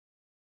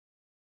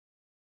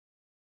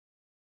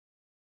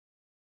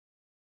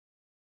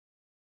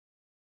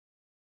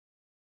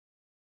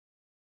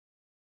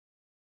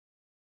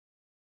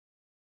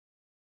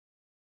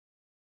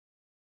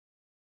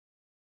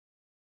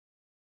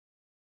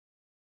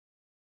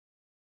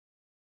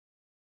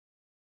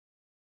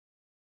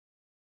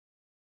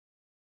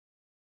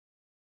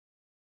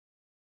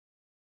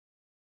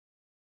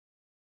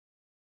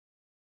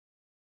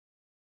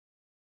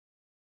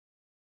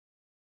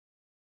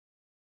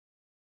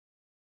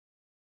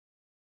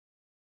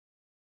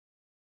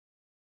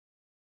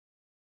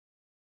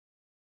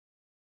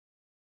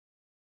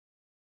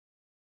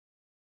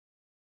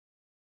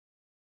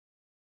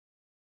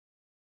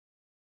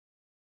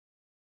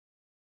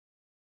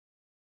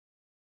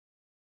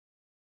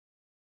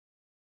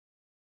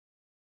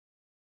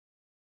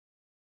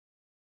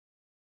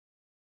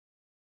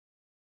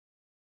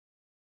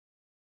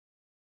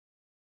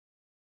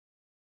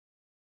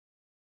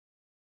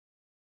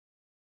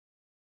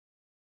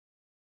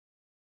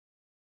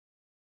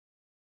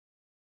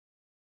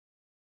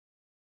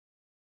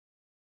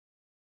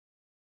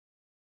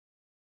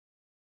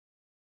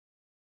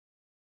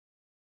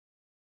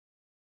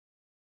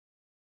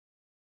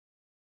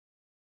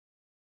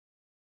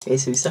Okay,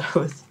 so we start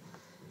with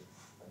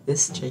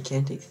this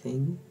gigantic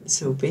thing.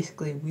 So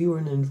basically, we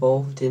weren't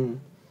involved in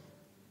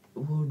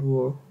World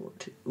War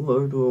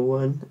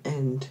One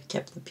and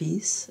kept the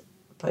peace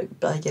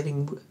by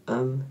getting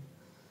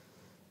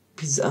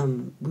because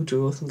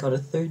Woodrow Wilson got a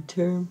third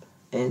term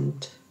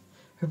and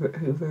Herbert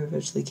Hoover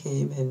eventually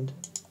came and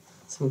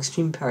some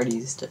extreme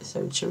parties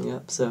started showing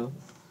up. So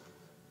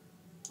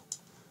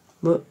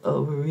we're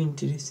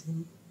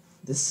reintroducing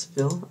this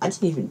bill. I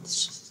didn't even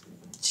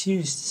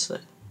choose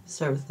to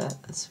start with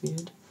that. That's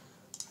weird.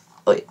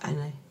 Oh, yeah, and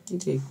I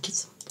need to get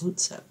some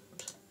boats out.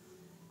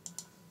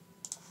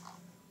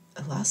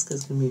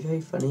 Alaska's gonna be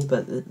very funny,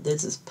 but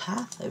there's this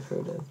path I've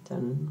heard of down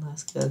in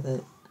Alaska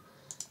that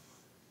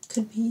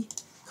could be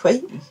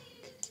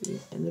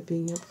end up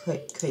being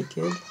quite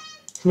good.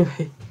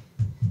 Anyway,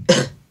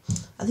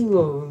 I think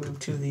we'll remove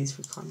 2 of these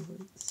for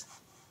convoys.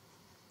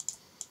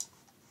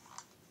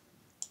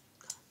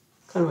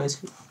 Convoys,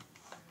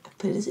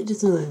 but it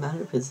doesn't really matter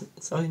because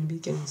it's all going to be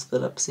getting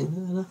split up soon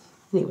enough.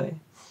 Anyway.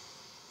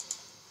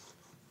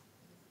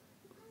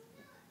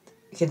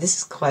 Okay, this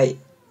is quite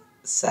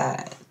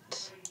sad.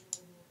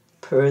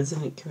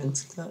 President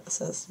Kerensky got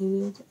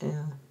assassinated,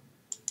 and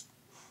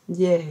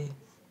yay.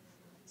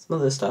 Some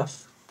other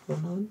stuff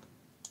going on.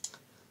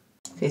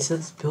 Okay, so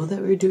this bill that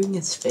we're doing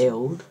has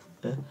failed.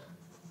 The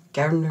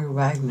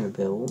Gardner-Wagner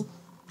bill.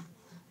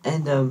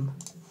 And,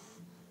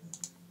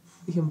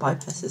 we can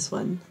bypass this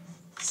one.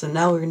 So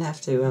now we're gonna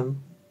have to,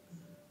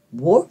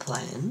 war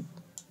plan?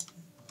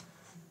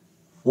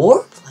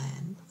 War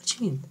plan? What do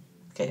you mean?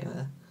 Okay,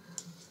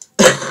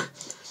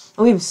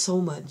 we have so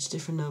much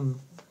different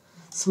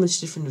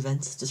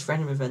events, just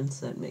random events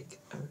that make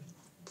our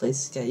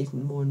place get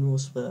even more and more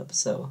split up,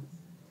 so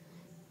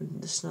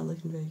it's not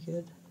looking very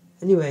good.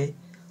 Anyway,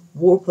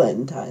 war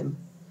plan time.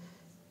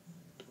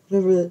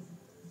 Whatever.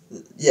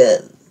 Yeah,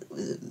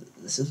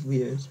 this is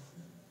weird.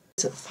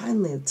 So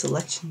finally, it's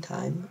election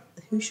time.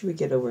 Who should we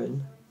get over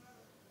in?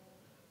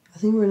 I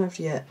think we're gonna have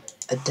to get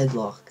a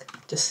deadlock.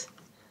 Just,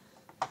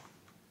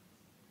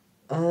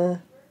 who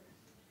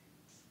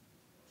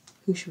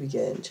should we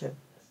get in, chat?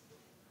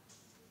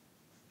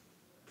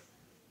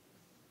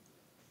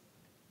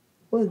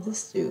 What did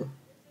this do?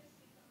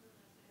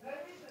 I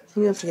think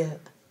we have to get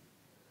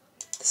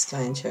this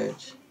guy in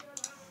charge.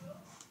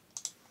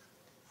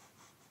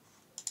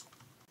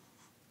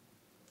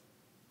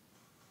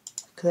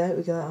 After that,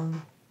 we got,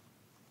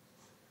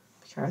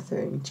 MacArthur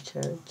in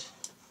charge.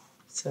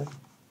 So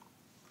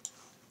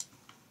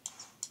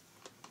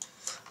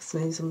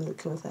maybe something will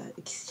come with that.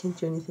 You can't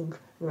do anything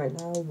right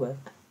now, but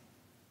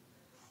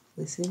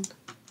listen.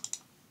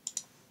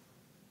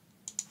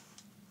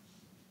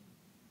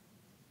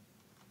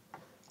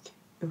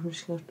 We're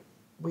just gonna have to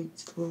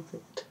wait a little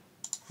bit,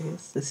 I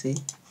guess, to see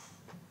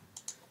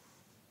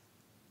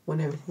when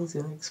everything's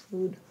gonna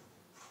explode.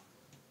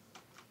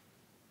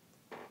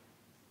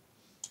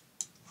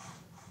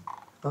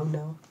 Oh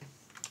no.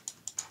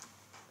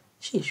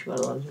 Sheesh, we got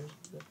a lot of judges.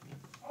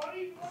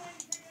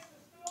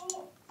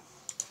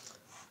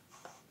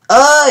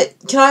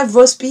 Can I have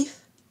roast beef?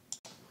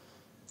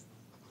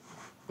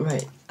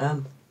 Right,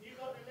 I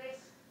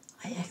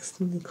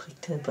accidentally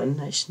clicked a button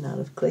I should not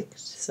have clicked,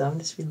 so I'm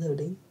just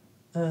reloading.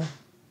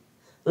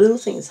 Little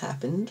things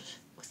happened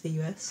with the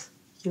US,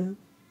 you know?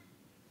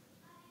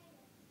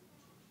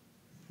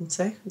 One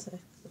sec.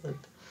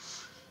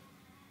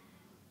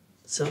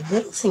 So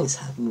little things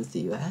happened with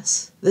the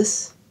US.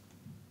 This,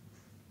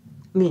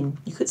 I mean,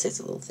 you could say it's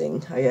a little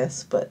thing, I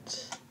guess,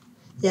 but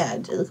yeah,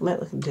 it might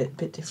look a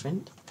bit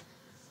different.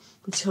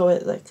 We call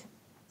it like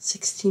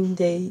 16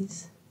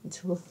 days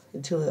until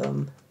it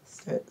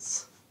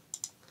starts.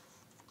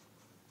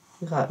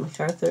 We got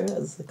MacArthur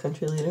as the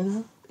country leader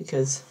now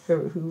because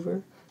Herbert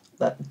Hoover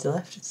left.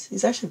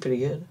 He's actually pretty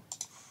good.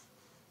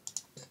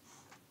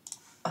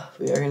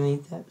 We are gonna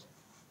need that.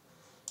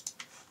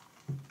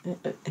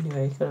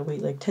 Anyway, gotta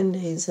wait like 10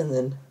 days and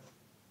then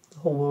the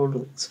whole world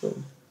will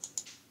explode.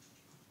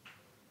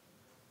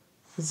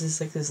 This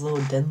is like this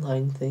little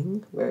deadline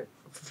thing where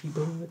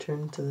people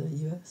return to the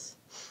US.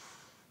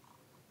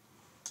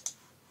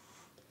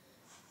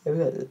 Yeah,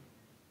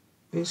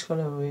 we just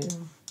gotta wait.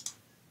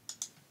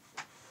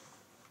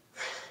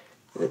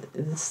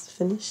 Is this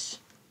finished?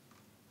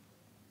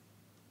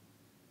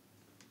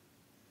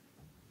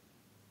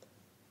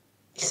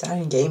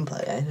 Exciting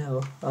gameplay, I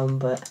know.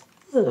 But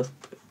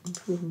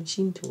improved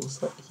machine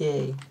tools, like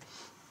yay.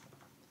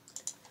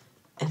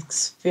 And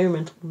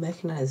experimental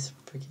mechanized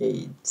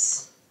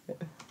brigades.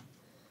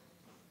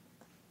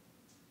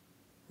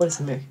 What has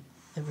America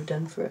ever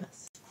done for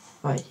us?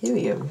 Alright, here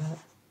we go.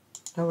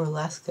 Now we're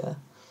Alaska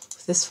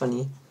with this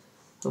funny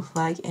little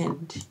flag,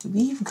 and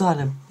we've got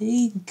a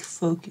big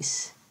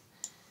focus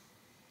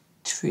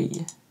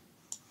tree.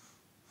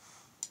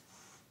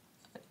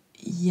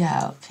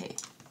 Yeah, okay.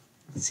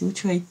 Let's see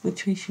which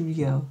way should we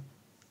go?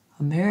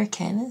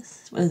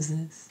 Americanus? What is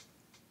this?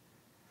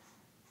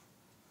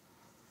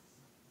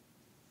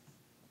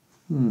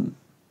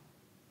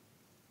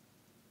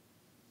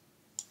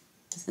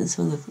 This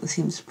one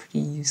seems pretty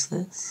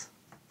useless.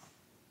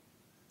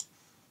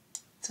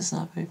 This is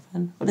not very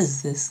fun. What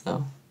is this,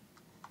 though?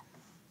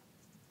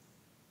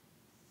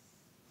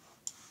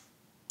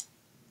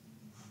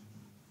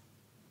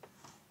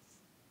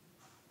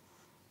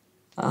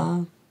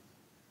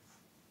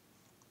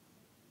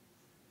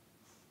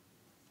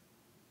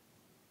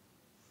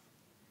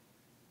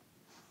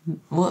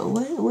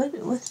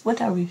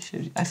 What are we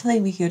shooting? I feel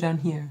like we go down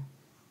here.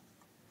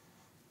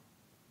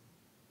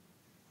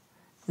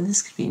 And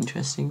this could be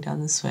interesting down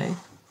this way.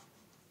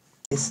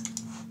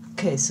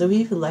 Okay, so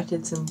we've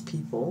elected some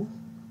people,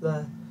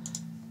 the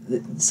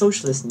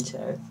socialists in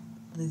charge,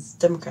 these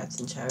Democrats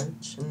in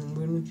charge, and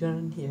we're going to go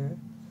down here.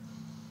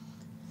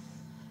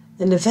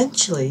 And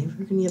eventually,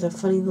 we're going to get a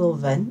funny little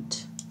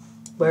vent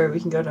where we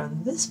can go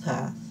down this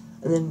path,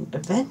 and then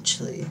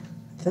eventually,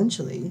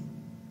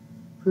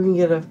 we're going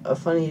to get a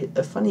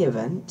funny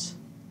event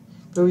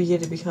where we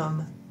get to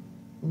become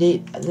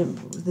then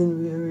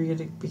we're going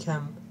to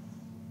become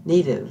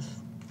Native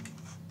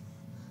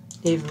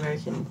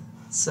American.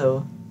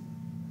 So,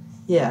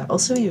 yeah.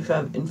 Also, you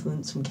have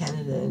influence from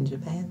Canada and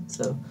Japan,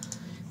 so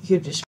you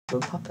could just be a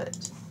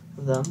puppet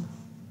of them.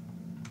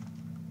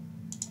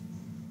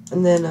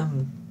 And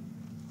then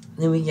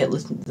we get the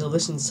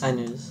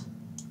Liechtensteiners.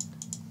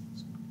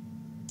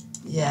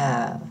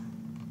 Yeah.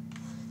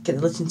 Get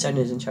the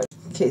Liechtensteiners in charge.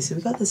 Okay, so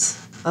we got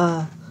this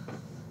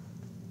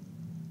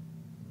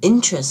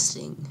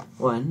interesting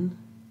one.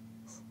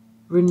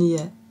 We're gonna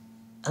get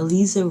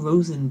Elisa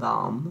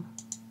Rosenbaum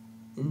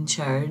in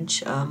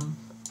charge.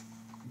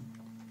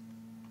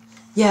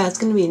 Yeah, it's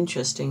gonna be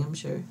interesting, I'm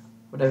sure.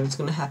 Whatever's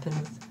gonna happen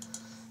with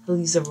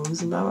Elisa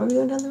Rosenbaum. Are we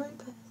going down the right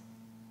path?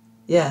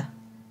 Yeah.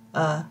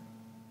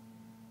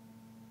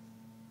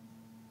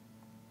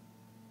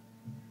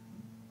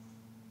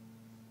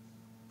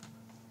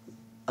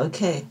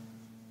 Okay.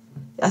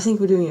 I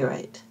think we're doing it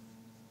right.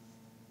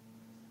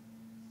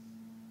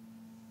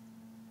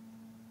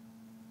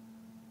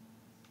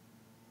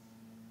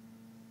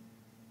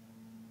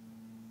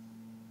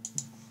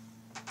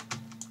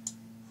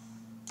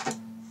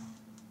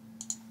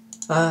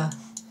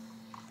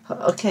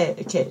 Okay.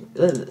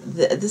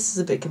 This is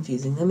a bit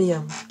confusing. Let me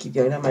keep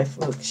going down my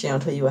focus and I'll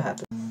tell you what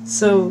happened.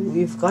 So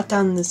we've got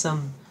down this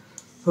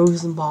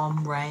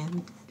Rosenbaum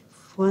Rand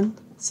one.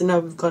 So now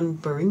we've gotten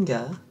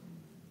Beringa.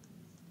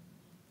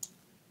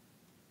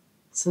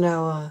 So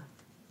now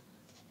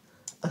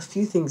a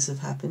few things have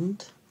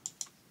happened.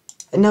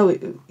 And now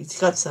it's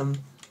got some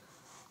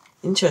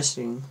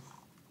interesting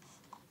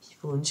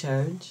people in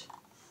charge.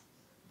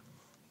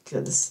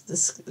 Got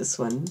this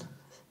one in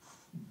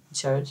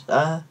charge.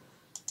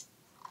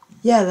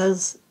 Yeah, that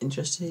was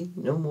interesting.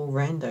 No more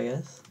Rand, I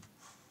guess.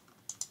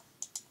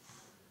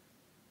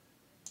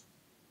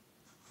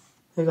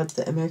 I got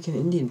the American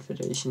Indian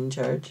Federation in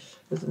charge.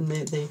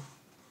 They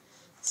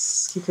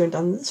keep going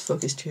down this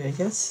focus tree, I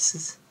guess. This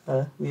is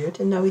weird.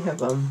 And now we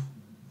have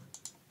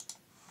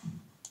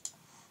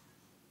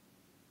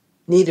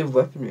native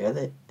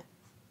weaponry.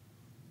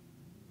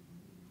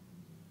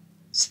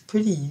 It's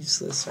pretty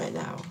useless right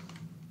now.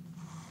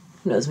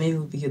 Who knows, maybe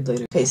it'll be good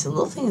later. Okay, so a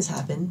little thing has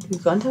happened.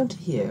 We've gone down to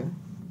here.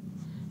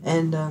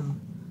 And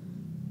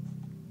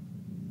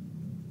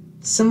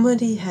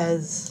somebody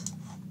has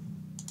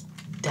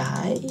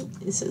died.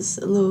 It says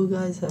little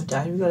guys have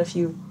died. We've got a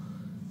few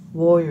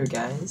warrior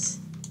guys.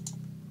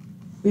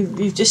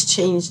 We've just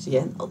changed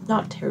again. Oh,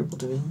 not terrible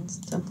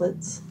doings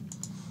templates.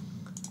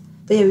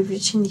 But yeah, we've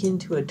just changed again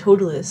to a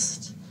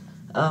totalist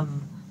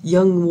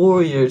young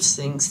warriors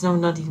things. No,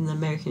 not even the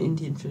American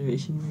Indian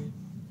Federation. We're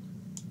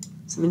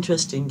some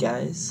interesting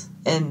guys.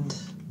 And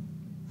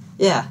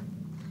yeah.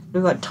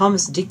 We've got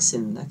Thomas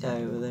Dixon, that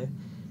guy over there,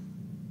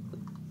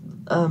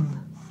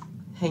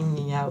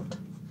 hanging out.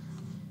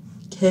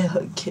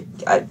 I'm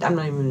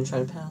not even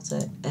trying to pronounce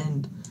it.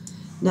 And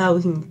now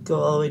we can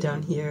go all the way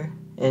down here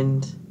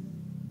and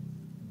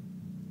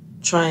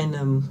try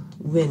and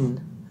win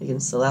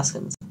against the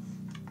Alaskans.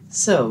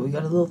 So we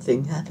got a little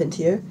thing happened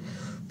here.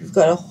 We've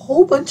got a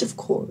whole bunch of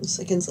cores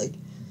against like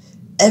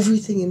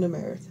everything in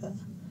America,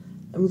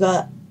 and we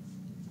got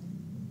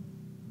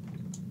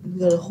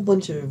a whole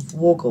bunch of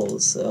war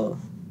goals, so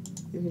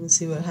you're gonna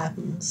see what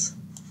happens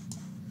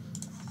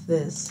with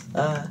this.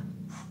 Are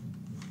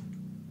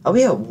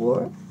we at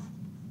war?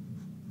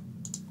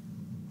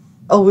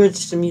 Oh, we're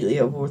just immediately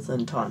at war with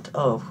Entente.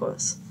 Oh, of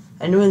course.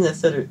 And we're in the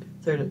third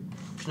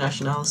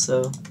International,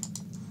 so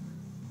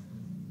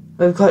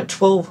we've got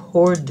 12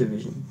 Horde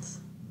divisions.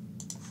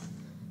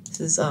 This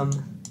is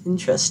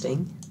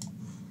interesting.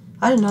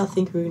 I did not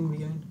think we were gonna be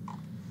going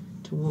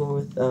to war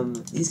with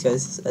these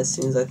guys as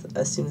soon as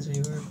we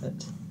were,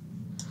 but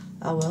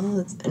oh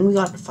well. And we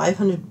got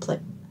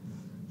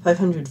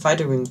 500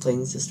 fighter wing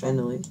planes just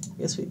randomly.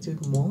 I guess we do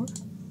more.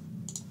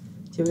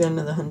 So we got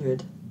another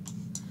 100.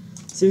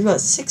 So we've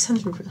got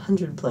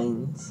 600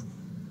 planes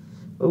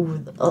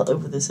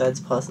over the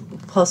sides,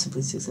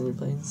 possibly 600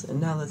 planes.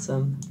 And now let's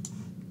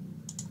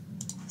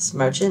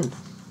march in.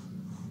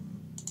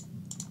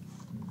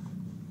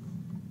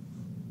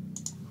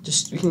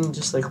 We can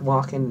just like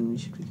walk in and we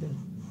should be good.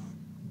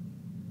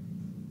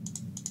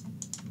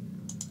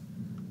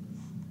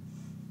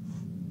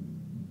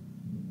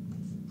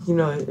 You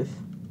know,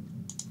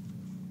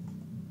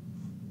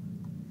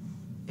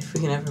 if we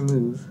can ever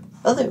move.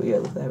 Oh, there we go.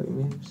 Look at that, we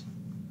moved.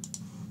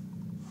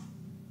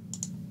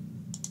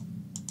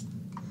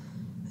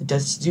 The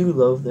Dutch do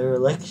love their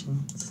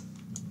elections.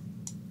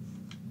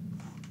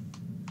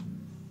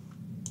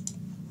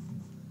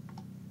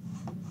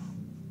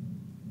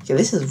 Okay,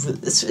 this is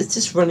it's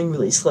just running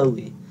really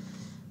slowly.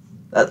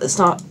 It's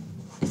not.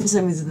 If for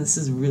some reason this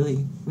is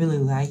really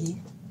laggy.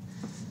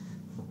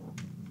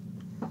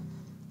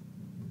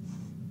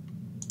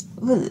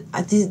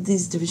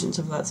 These divisions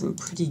have got some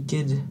pretty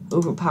good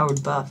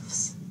overpowered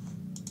buffs.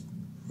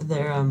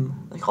 They're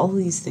like all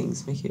these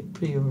things make it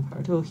pretty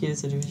overpowered. Oh,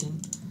 here's a division.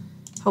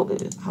 How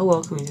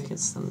well can we do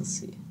against them? Let's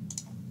see.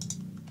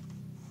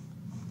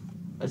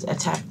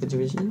 Attack the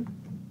division.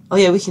 Oh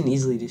yeah, we can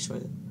easily destroy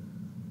them.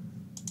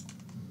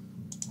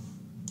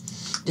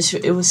 We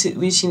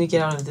just need to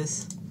get out of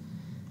this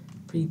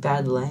pretty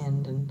bad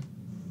land and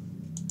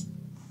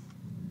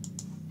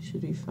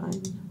should be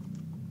fine.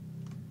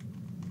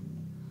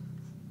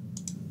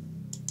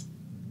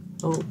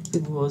 Oh,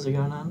 big wars are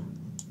going on.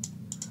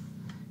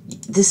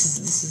 This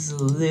is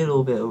a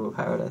little bit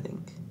overpowered, I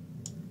think.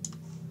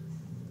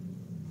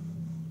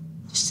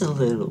 Just a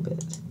little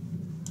bit.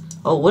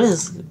 Oh, what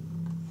is?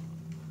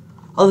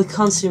 Oh, the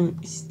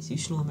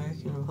Constitutional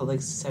American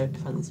Republic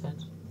finally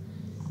started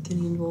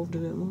getting involved a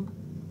bit more.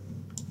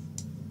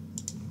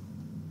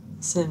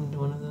 Send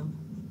one of them.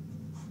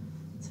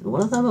 Send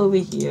one of them over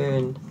here,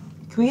 and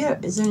can we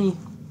get? Is there any?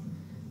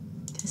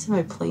 Can I send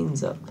my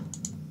planes up?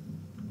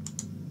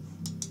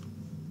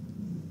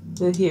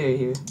 Oh,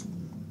 here.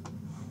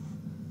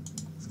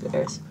 Let's go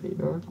air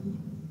superiority.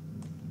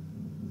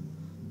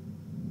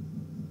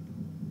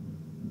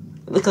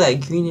 Look at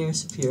that green air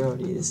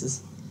superiority. This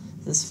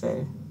is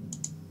fair.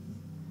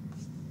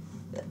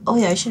 Oh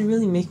yeah, I should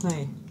really make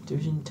my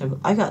division tempo.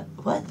 I got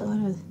what?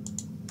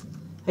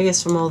 I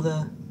guess from all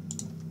the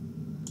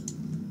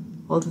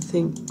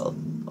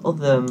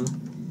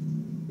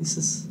this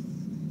is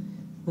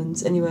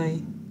ones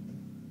anyway.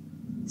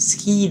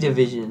 Ski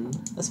division.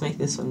 Let's make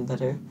this one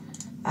better.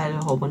 Add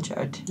a whole bunch of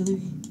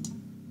artillery.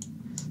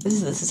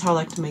 This is how I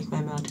like to make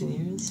my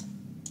mountaineers.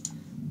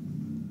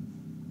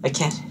 I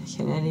can't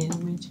add any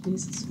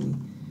mountaineers.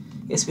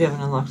 I guess we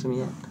haven't unlocked them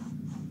yet.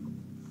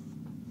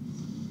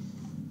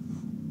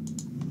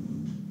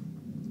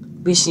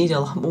 We just need a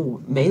lot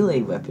more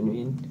melee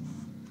weaponry, and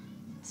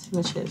that's pretty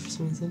much it for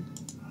some reason.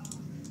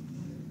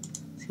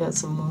 Let's got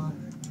some more.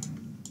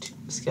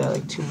 Let's got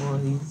like 2 more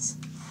of these.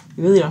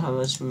 We really don't have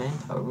much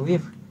manpower. We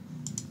have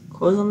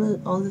cores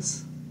on all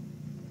this.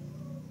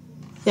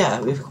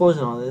 Yeah, we have cores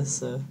on all this.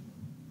 So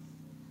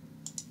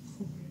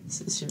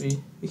it should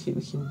be. We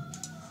can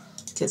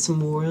get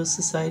some Royal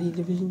Society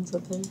divisions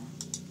up there.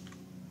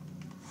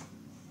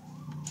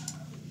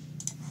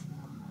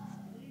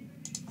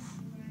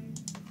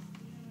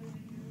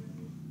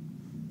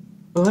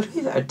 Oh, why do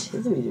we have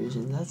artillery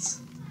division?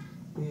 That's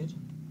weird.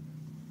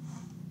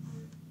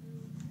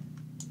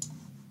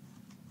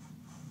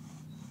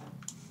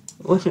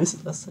 When was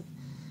the last time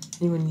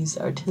anyone used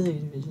artillery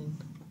division?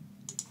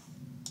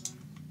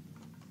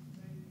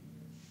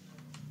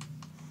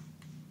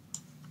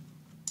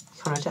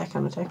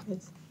 Counterattack,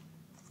 guys.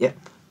 Yep.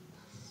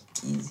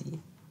 Easy.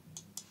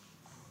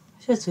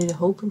 I should have made a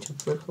whole bunch of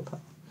political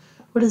power.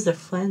 What is the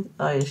flank?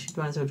 Oh, I should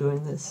might as well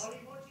doing this.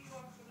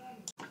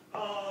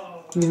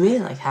 We made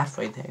it like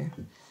halfway there.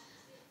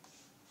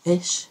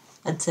 Ish,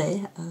 I'd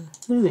say.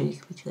 Who do we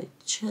capitulate?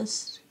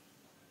 Just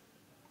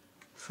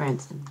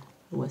France and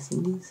the West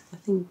Indies. I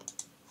think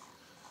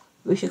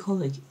we should call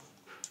it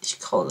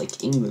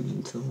like England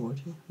into the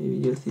water. Maybe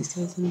deal with these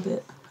guys in a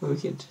bit, or we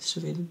could just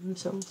evade them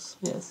ourselves.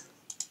 Yes.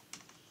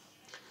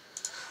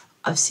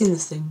 I've seen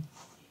this thing,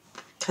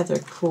 Kaiserredux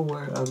before,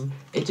 where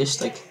it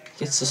just like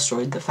gets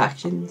destroyed, the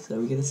factions, so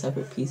we get a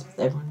separate piece with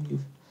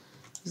everyone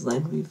whose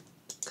land we've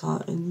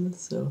gotten.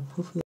 So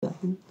hopefully that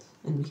happens,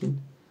 and we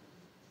can,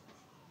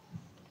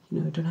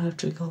 don't have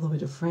to go all the way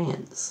to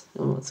France.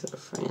 No one wants to go to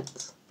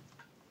France.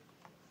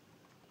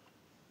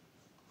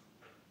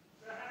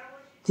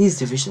 These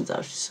divisions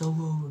are so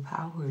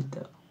overpowered,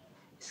 though.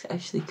 It's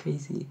actually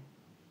crazy.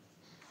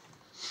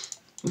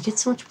 We get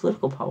so much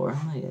political power.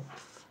 I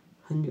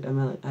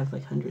have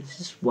like hundreds. It's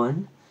just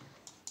one.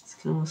 It's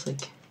can almost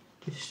like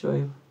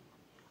destroy.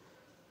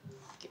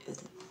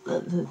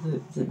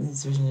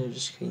 These divisions are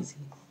just crazy.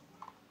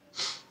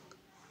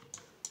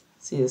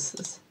 See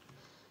this.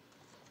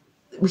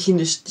 We can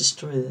just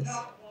destroy this.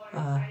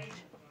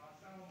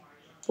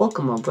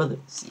 Welcome, my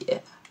brothers. Yeah.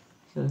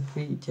 Got a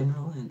free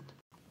general, and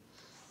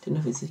don't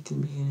know if it's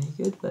gonna be any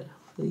good, but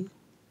hopefully.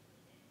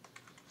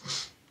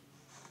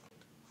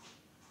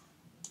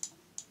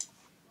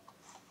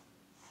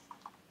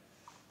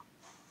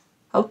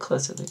 How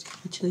close are they to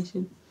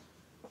capitulation?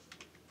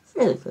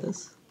 Fairly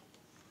close.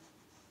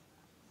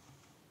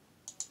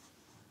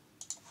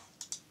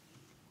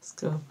 Let's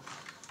go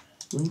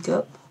link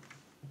up.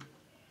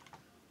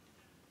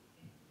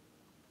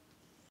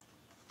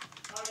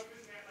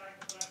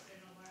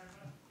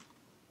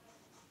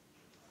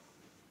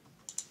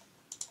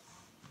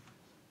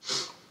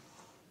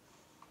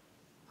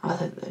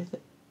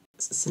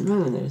 It's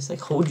annoying when they just like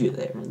hold you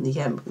there and they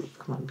can't move.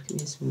 Come on, can you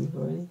just move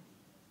already?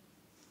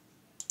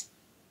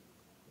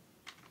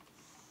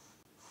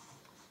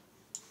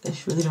 I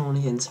just really don't want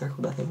to get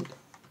encircled, I think.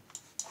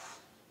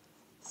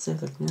 So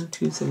there's like no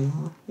truth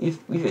anymore.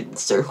 We've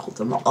encircled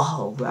them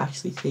all. We're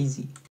actually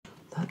crazy.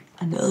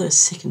 Another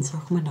sick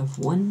encirclement of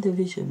one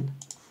division.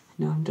 I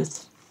know I'm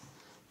just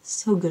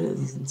so good at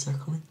these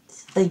encirclements.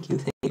 Thank you.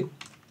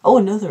 Oh,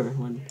 another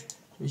one.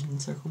 Division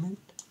encirclement.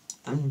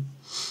 I'm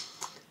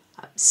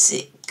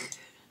sick.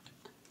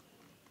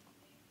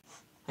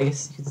 I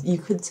guess you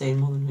could say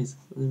more than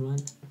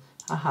one.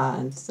 Haha,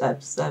 and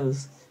that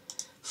was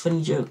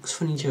funny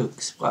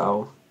jokes.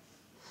 Wow.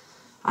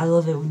 I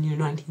love it when you're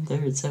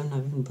 1937.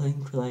 I've been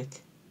playing for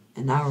like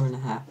an hour and a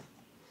half.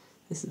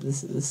 This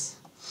is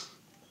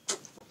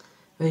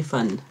very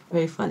fun.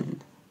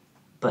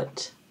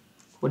 But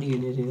what are you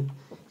gonna do?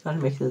 Gotta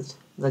make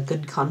the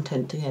good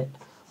content to get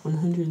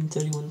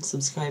 131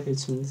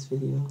 subscribers from this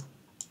video.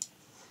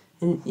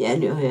 And yeah,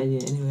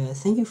 anyway,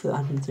 thank you for the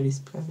 130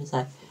 subscribers.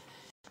 I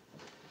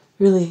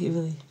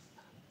really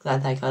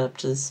glad that I got up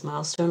to this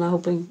milestone. I'm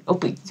hoping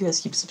you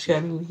guys keep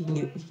subscribing. We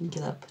can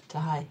get up to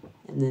high,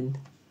 and then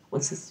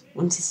once this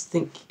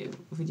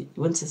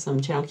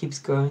channel keeps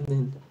growing,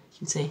 then you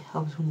can say I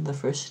was one of the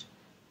first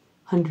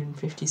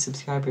 150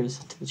 subscribers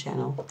to the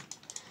channel.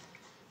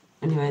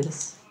 Anyway,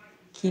 let's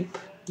keep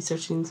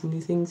researching some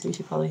new things. We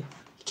should probably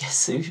get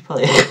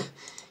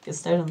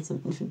started on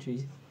some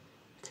infantry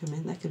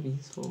equipment. That could be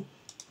useful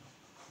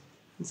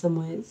in some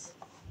ways.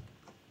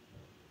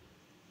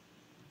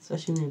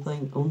 Especially when you're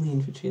playing only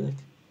infantry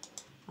like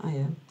I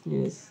am.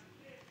 Anyways,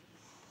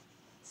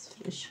 let's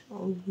finish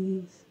all of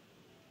these.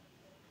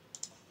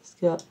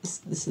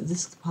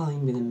 This could probably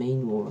be the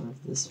main war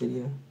of this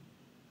video.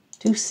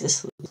 To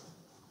Sicily.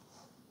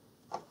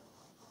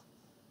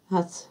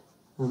 That's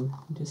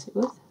interesting.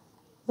 What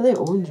are they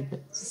orange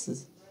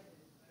bits?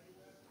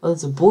 Oh,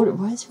 there's a border.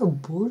 Why is there a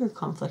border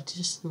conflict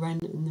just in the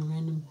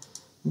random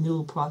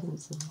middle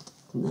province of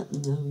no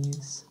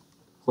use?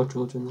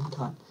 Portugal during that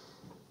time.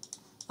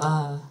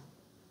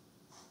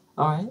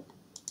 Alright.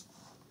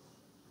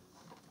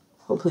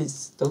 Hopefully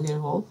don't get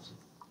involved.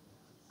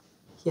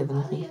 Yeah, then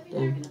I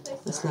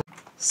think that's not.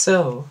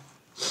 So,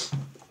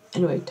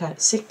 anyway,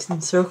 6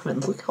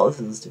 encirclement. Look at all of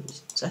those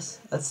divisions.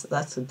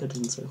 That's a good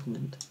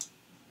encirclement.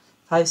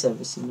 I've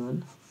never seen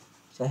one,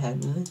 which I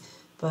hadn't really.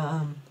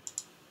 But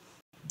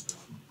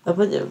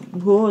the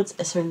war is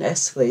starting to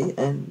escalate,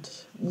 and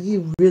we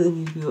really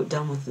need to be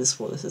done with this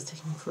war. This is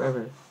taking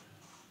forever.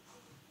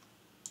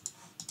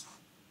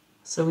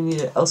 So we need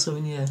to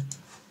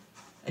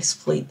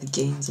exploit the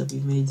gains that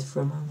we've made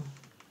from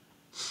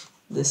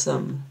this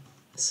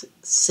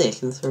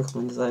sick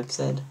encirclement, as I've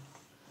said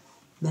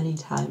many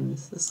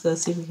times. Let's go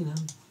see if we can do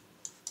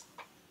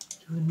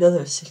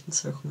another sick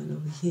encirclement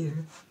over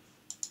here.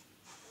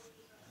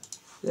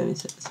 Let me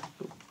say this.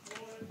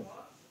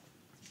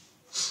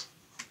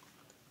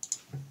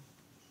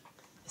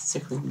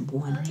 Circling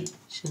one.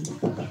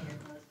 Look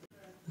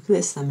at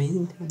this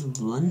amazing town of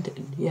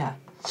London. Yeah,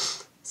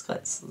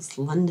 it's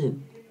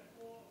London.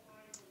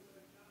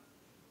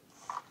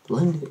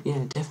 London,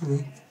 yeah,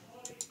 definitely.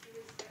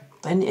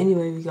 But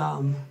anyway, we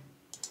got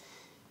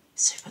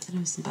sorry about the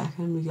noise in the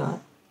background. We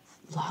got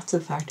lots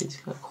of factories.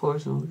 We got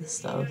cores and all this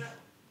stuff.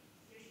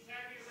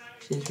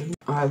 Really...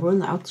 Alright, we're on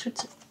the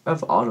outskirts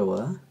of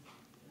Ottawa.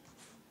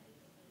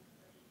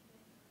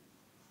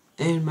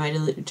 And my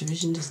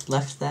division just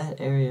left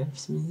that area for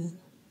some reason.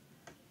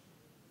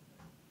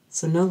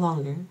 So no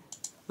longer,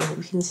 but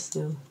we can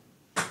still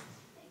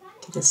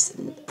get a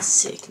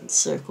sick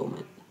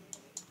encirclement.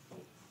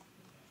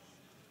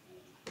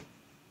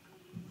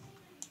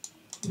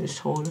 We're just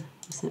told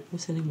we're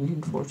sending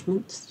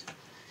reinforcements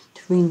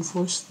to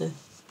reinforce the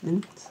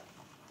minutes.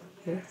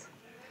 Yes.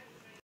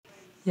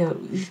 Yeah,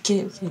 we're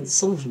getting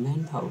so much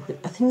manpower.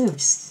 I think we have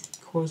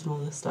cores and all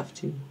this stuff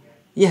too.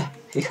 Yeah,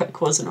 we got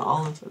cores in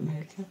all of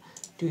America.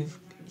 We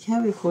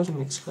have cores in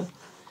Mexico.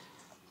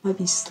 Might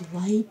be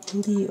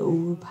slightly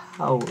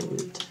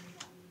overpowered.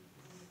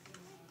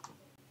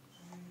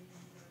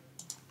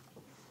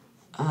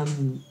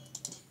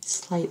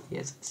 Slightly,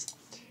 as I said.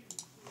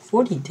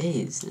 40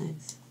 days,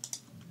 nice.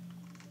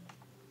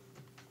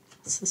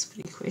 That's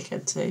pretty quick,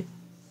 I'd say.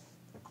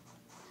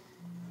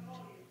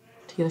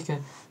 To get like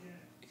a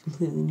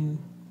completely new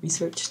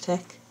research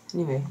tech.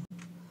 Anyway,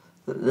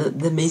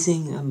 the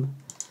amazing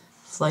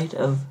flight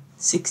of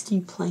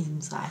 60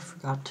 planes I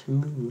forgot to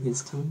move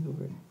is coming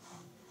over.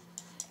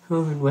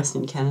 Over in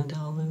Western Canada,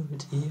 all over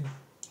to here.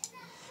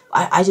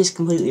 I just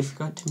completely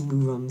forgot to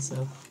move them,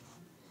 so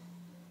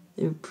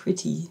they're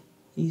pretty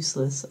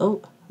useless.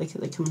 Oh, they're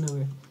coming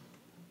over.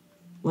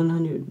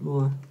 100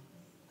 more.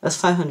 That's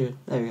 500.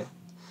 There we go.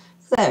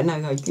 There, now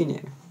I got green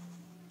air.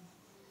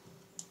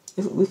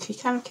 We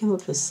kind of came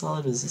up with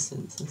solid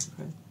resistance. I'm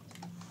surprised.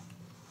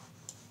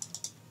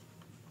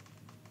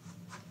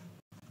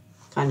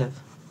 Kind of.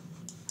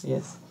 I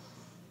guess.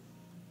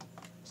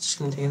 It's just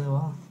gonna take a little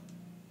while.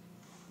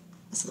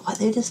 Why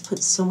they just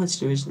put so much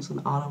divisions in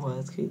Ottawa?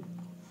 That's great.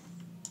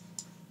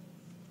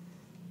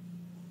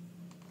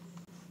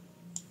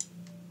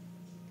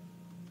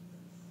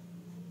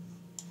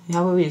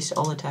 How about we just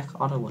all attack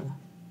Ottawa?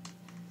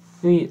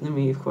 Then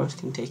we of course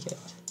can take it.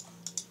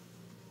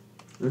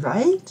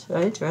 Right.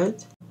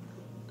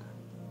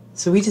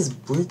 So we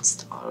just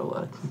blitzed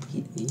Ottawa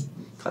completely.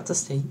 Got the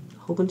state, a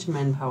whole bunch of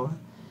manpower,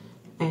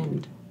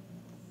 and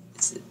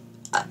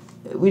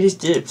we just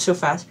did it so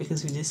fast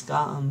because we just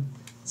got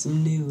the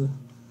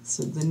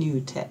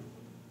new tech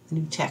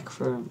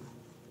for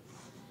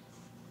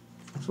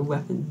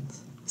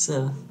weapons.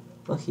 So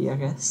lucky, I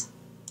guess.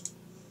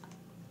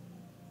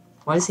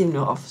 Why does he have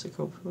no officer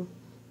corporal?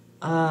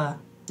 Nah,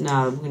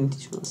 we're gonna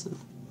teach him a lesson.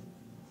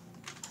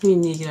 We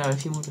need to get out a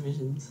few more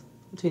divisions.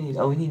 What do we need?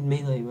 Oh, we need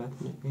melee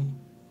weaponry.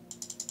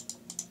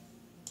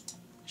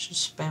 I should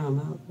spam them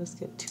out. Let's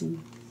get 2.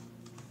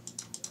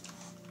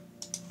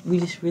 We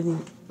just really...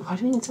 Why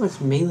do we need so much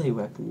melee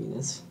weaponry?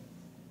 That's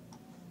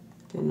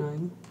a bit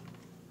annoying.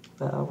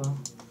 But oh well.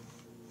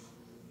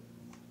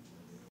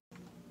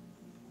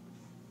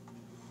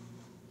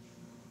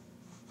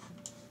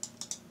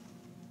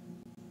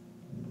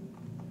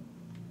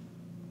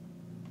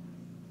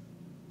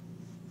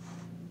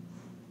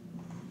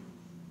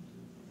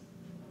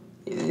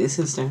 This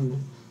is starting to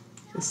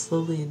just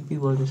slowly, and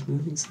people are just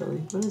moving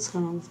slowly. What is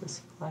going on with our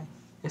supply? I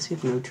guess we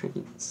have no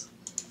trains.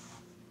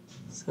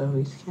 So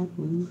we just can't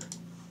move.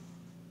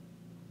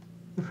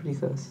 We're pretty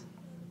close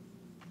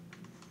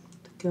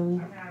to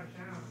going.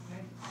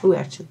 Oh,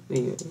 actually,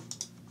 wait.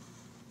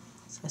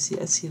 So I see a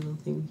little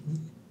thing we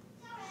can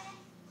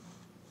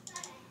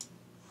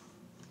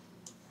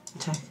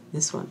attack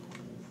this one.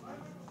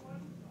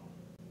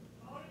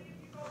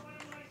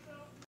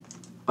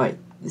 Alright,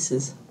 this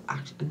is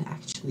an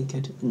actually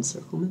good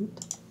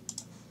encirclement.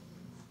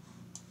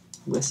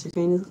 West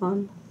Ukraine is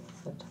gone.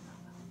 But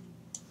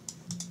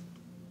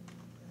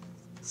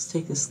let's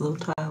take this little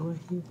tile right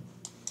here.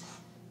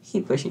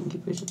 Keep pushing.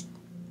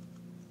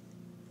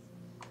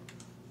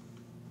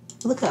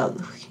 Look out,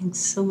 we're getting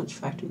so much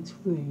factories.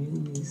 We really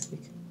need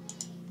like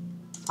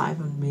 5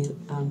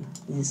 on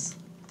these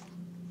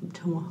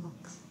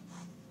tomahawks.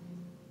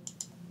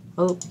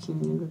 Oh,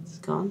 King is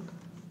gone.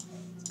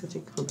 Let's go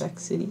take Quebec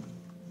City.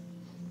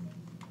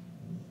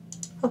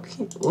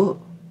 Okay,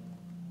 whoa.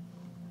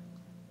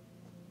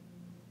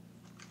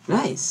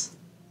 Nice.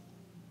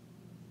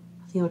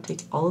 I think I'll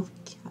take all of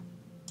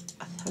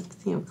I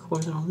think I'm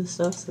recording all this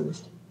stuff, so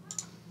just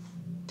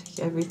take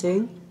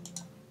everything.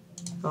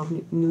 All of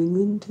New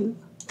England too.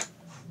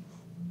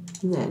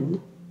 And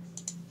then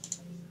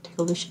take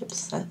all the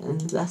ships. And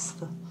that's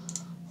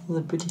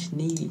the British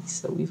Navy,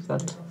 so we've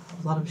got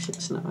a lot of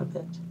ships now, I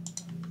bet.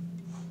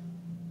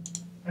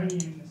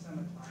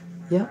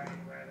 Yep.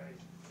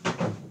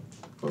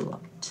 A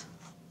lot.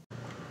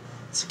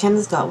 So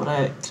Canada's got what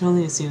I can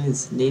only assume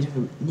is Native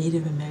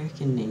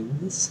American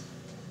names,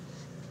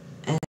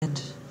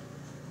 and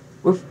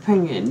we're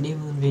preparing a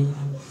naval invasion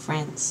of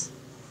France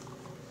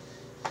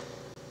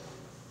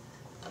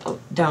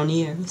down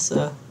here.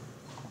 So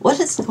what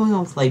is going on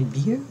with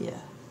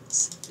Liberia?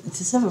 Does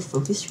this have a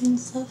focus tree and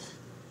stuff?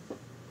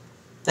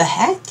 The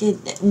heck?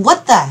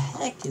 What the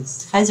heck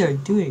is Kaiser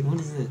doing? What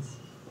is this?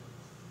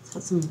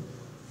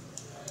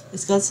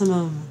 It's got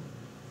some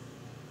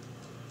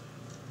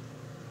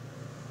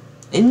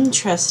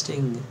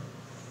interesting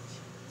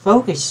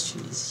focus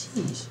trees.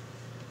 Jeez.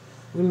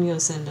 We're gonna go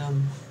send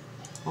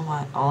all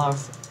our.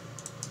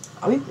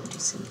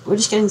 We're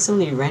just getting so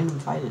many random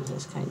fighters.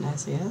 That's kind of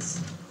nice, I guess.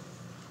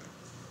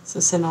 So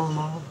send all them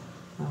all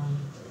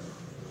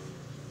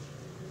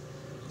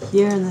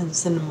here, and then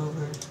send them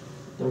over.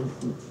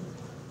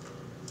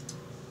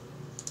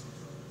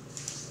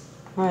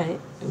 Alright,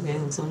 we're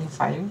getting so many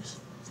fighters.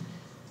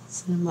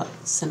 Send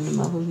them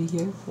up over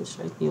here for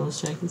strike,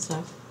 strike and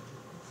stuff.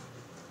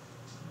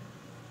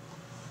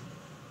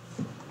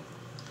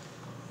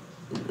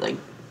 Like,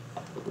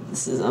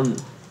 this is okay,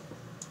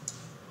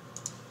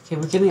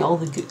 we're getting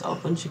a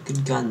bunch of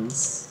good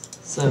guns.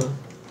 So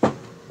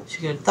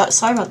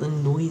sorry about the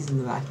noise in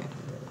the background.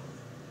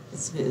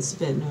 It's a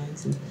bit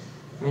noise and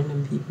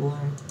random people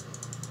are.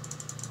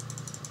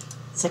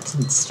 It's like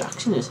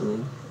construction or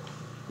something.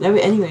 Now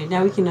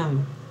we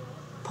can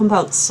pump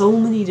out so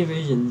many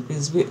divisions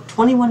because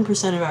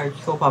 21% of our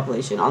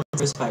co-population on the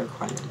first by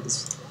requirement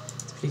is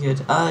pretty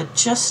good.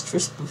 Just for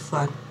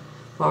fun,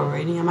 while we're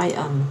raiding, I might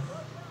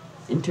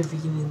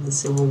intervene in the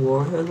Civil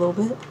War a little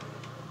bit.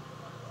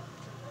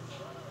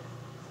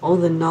 All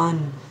the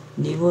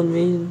non-naval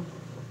invasion.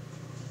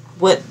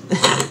 What?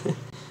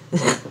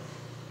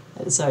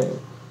 Sorry,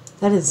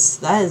 that is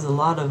a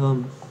lot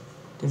of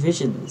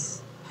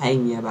divisions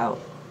hanging about.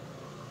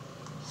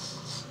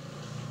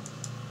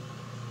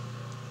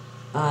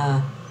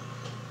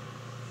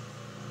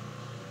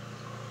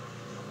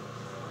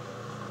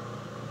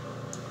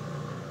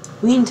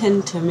 We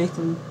intend to win,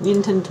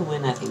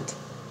 I think.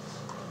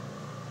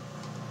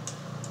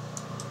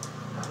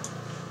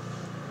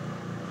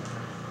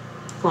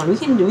 Come on, we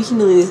can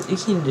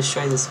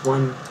destroy this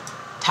one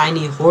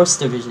tiny horse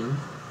division.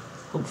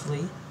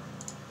 Hopefully,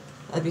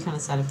 that'd be kind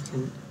of sad if we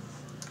couldn't.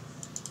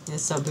 Yeah,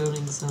 start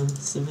building some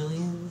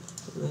civilians.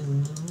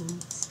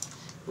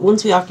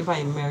 once we occupy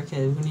America,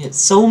 we're gonna get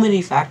so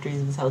many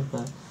factories without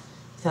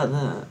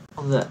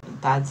all the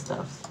bad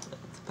stuff, the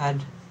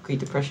bad Great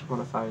Depression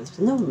modifiers.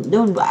 But no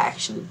one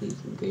actually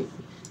believes in Great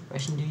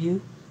Depression, do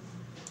you?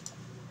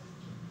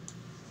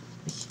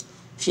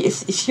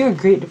 If you're a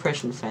Great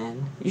Depression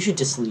fan, you should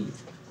just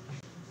leave.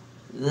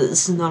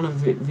 This is not a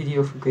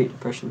video for Great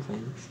Depression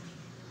fans.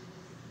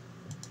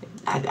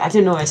 I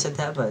didn't know I said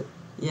that, but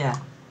yeah.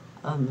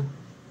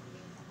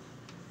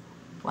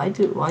 Why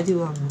do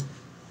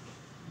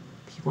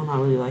people not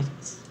really like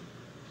us?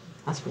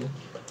 That's weird.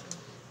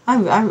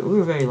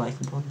 We're very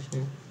likable, I'm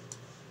sure.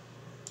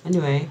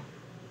 Anyway,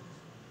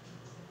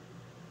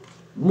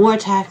 more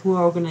attack,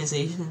 more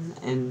organization,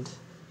 and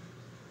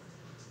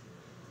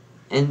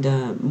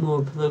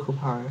more political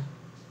power.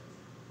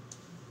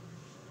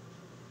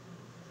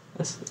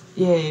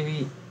 Yay,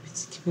 we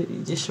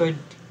destroyed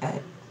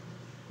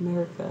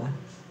America.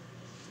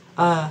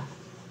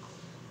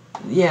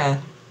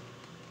 Yeah.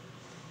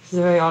 It's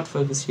a very odd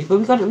focus tree, but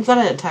we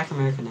gotta attack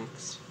America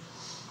next.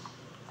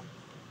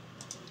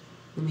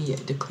 Let me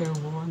declare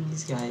war on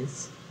these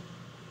guys.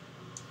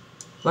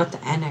 About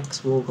to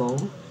annex war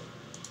goal.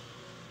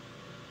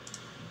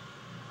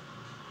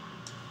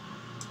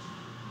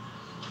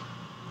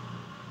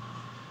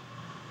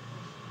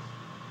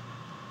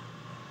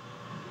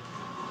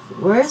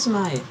 What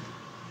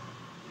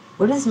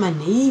is my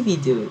navy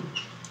doing?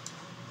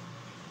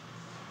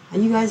 Are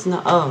you guys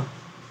not? Oh,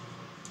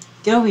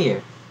 get over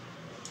here.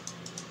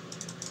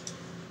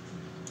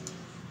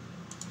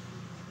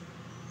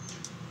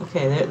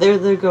 Okay,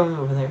 they're going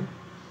over there.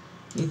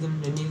 Need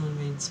them to naval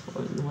invade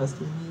support in the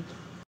western maid.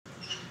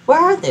 Where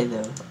are they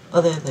though?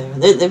 Oh, they're there.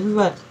 They're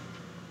what?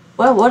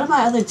 What are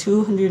my other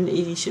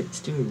 280 ships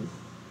doing?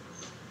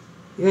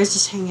 You guys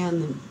just hang out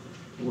in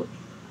the.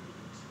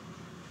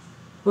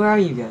 Where are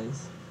you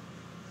guys?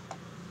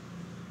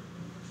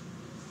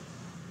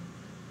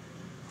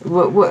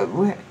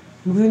 Where?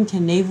 Moving to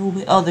naval?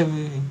 Oh, they're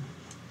moving.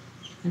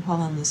 They're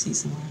probably on the sea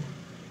somewhere.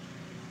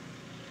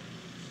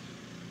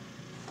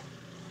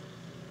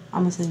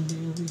 I'm gonna send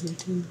you over here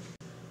too.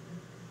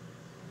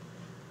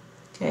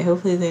 Okay,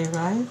 hopefully they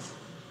arrive.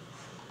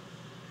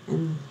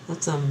 And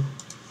let's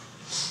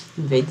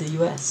invade the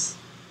US.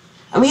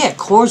 And we got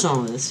cores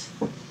on this.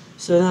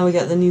 So now we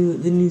got the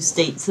new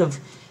states of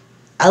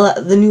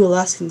the new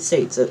Alaskan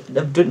states of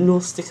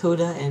North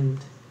Dakota and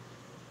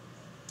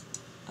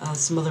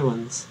some other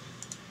ones.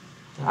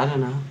 I don't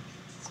know.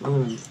 Some other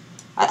ones.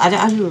 I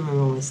don't remember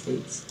all my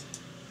states.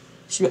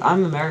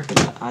 I'm American.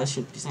 I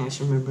should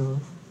remember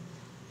all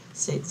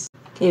states.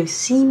 Okay, we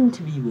seem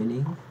to be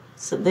winning.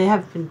 So they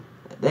have been.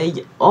 They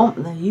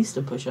used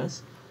to push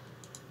us.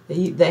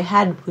 They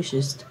had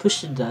pushes to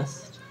push to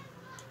dust.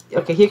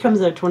 Okay, here comes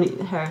the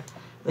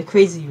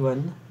crazy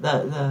one.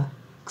 The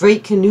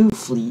Great Canoe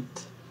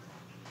Fleet.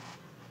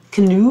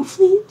 Canoe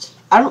Fleet?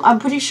 I'm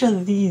pretty sure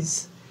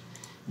these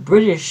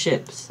British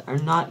ships are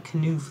not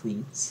canoe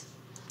fleets.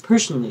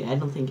 Personally, I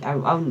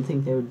wouldn't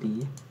think they would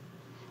be.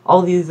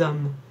 All these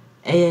ANs,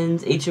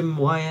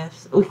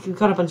 HMYFs. Oh, we've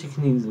got a bunch of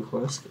canoes, of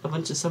course. A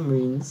bunch of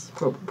submarines,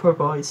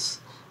 porpoise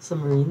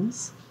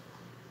submarines,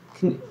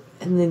 and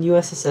then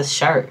USS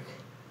Shark.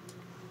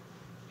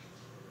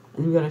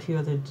 And we got a few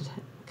other.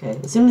 Okay,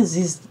 as soon as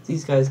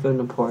these guys go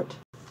into port.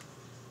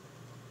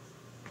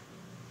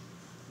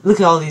 Look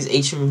at all these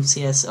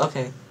HMCS.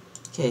 Okay,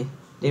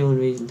 naval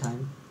invasion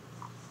time.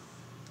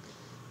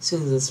 As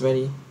soon as it's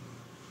ready.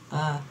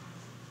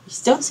 You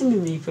don't seem to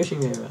be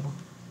pushing very well.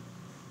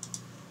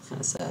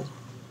 Kind of sad.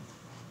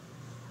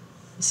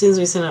 As soon as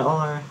we send out all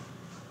our,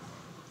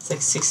 it's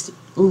like 60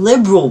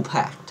 liberal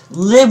pact.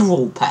 What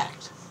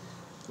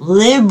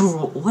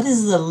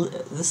is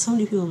there's so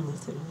many people in the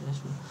third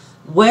international.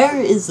 Where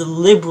is the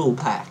liberal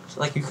pact?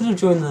 Like, you could have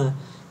joined the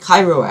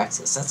Cairo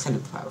Axis. That's kind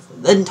of powerful.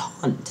 Then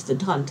the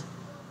Taunt.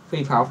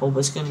 Pretty powerful, but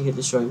it's gonna get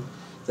destroyed.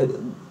 The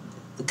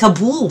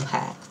Kabul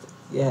Pact,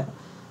 yeah,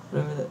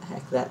 whatever the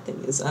heck that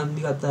thing is.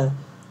 You got the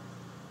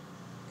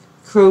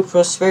Crow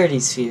Prosperity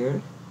Sphere.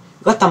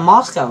 You got the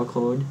Moscow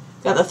Accord.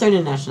 You got the Third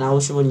International,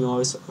 which is one you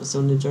always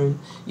want to join.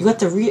 You got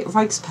the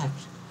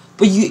Reichspakt,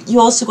 but you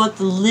also got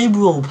the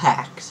Liberal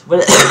Pact.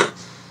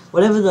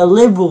 Whatever the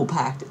Liberal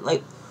Pact.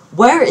 Like,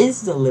 where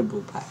is the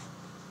Liberal Pact?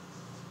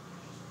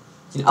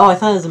 Oh, I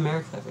thought it was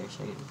America for a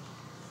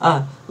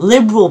second.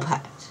 Liberal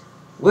Pact.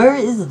 Where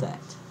is that?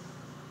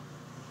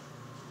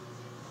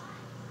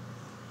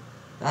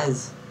 That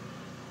is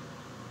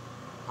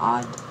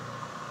odd.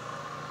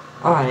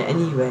 Alright,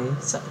 anyway,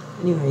 let's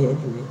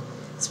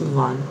move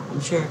on.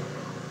 I'm sure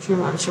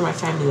my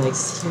family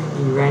likes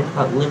hearing me rant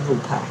about liberal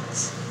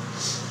pacts.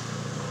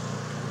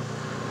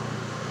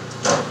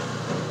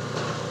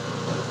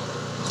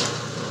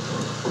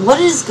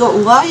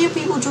 Why are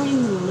people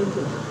joining the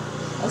liberal?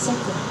 That's like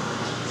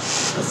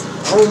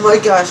oh my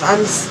gosh,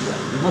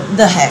 what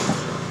the heck?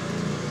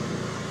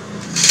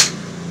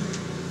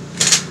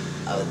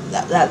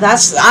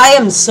 I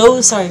am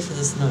so sorry for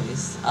this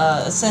noise.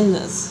 Send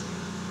this.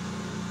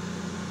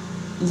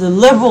 The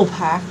Liberal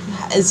Pact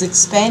is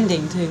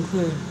expanding to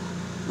include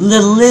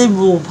the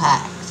Liberal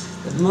Pact.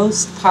 The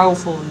most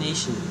powerful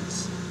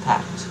nations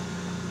pact.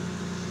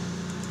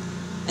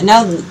 And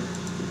now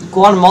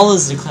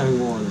Guatemala's declaring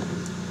war on them.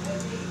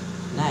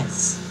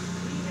 Nice.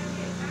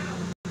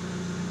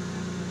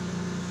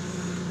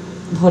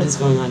 What is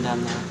going on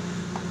down there?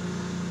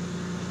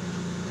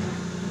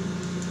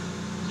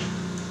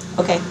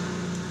 Okay.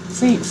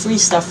 Free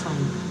stuff from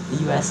the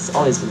US is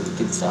always gonna be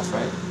good stuff,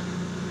 right?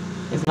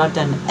 They've not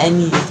done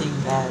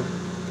anything bad.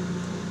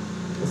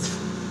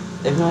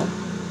 They've not,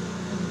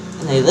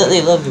 and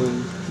they love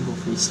giving people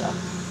free stuff.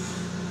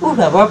 Oh,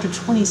 we're up to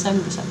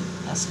 27%.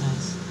 That's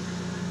nice.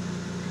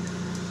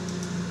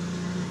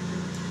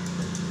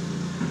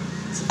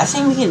 I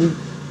think we can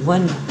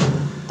one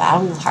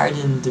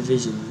battle-hardened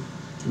division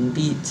can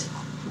beat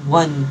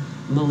one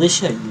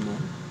militia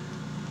unit.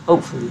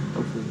 Hopefully.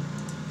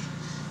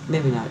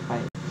 Maybe not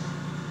quite.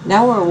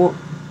 Now we're at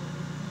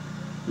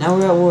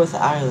war with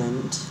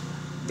Ireland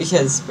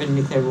because Britain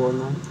declared war on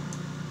them.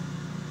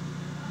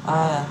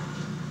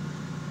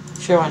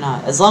 Sure, why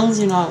not? As long as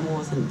you're not at war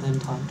with them, then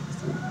talk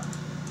with them.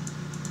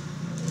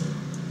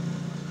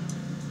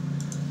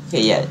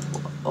 Okay, yeah.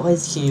 Why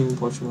is Kingdom and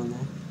Portugal in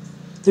there?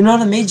 They're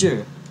not a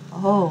major.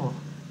 Oh.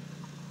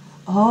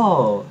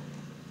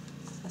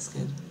 That's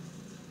good.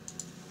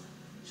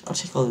 I'll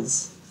take all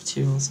this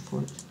material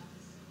support.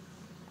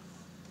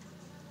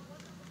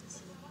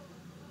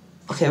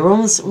 Okay, we're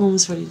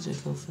almost ready to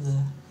go for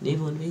the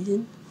naval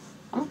invasion.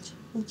 How much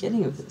are we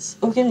getting of this?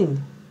 Oh, we're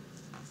getting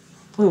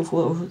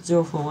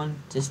 0.041,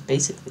 just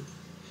basically.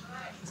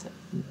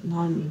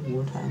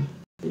 Non-wartime.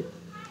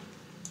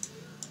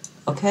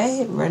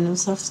 Okay, random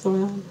stuff's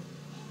going on.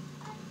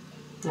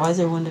 Why is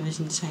there one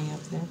division just hanging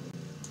up there?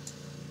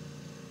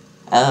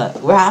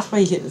 We're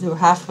halfway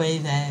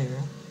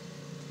there.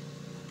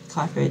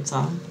 Clock rate's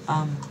on.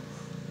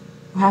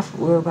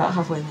 We're about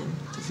halfway there.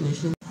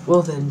 Definition.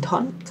 Well then,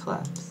 taunt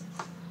collapse.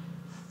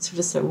 So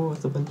just at war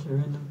with a bunch of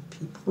random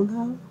people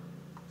now.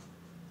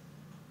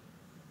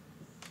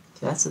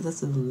 Okay, that's a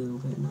little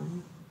bit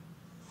annoying.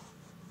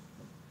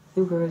 I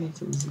think we're ready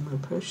to resume our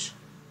push.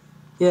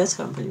 Yeah, that's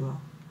gone pretty well.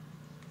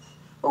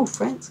 Oh,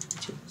 France.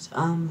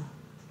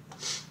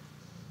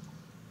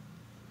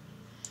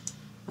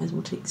 Might as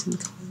well take some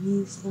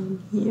colonies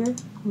down here,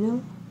 you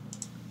know?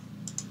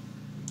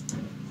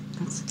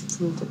 Let's get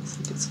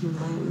some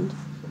land.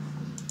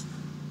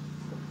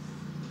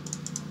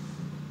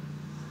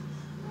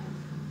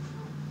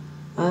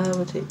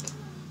 We'll take.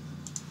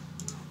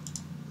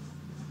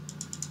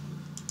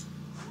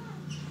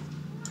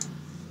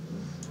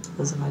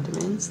 Those are my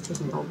demands,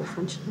 taking all the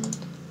French land.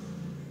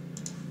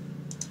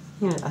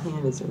 Yeah, I think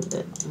I deserve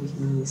it. We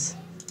can release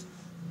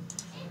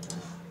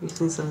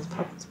some of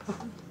this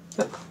property.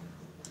 Yep.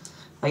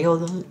 I got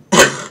the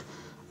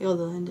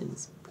land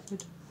is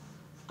good.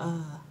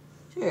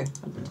 Sure.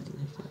 I'm going to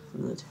disconnect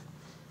from the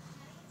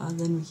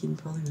then we can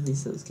probably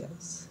release those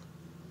guys.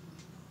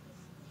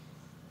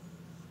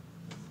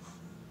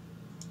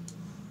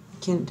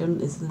 Isn't there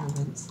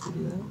events to do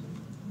that?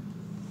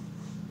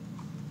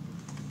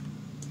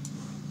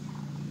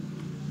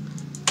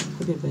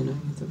 Could be a bit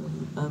annoying if there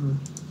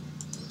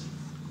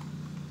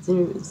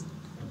wasn't.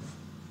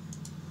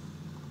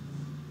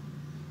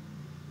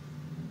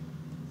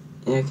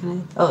 Yeah, can I?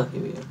 Oh,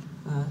 here we go.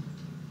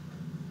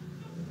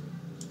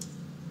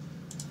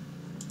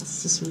 Let's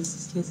just release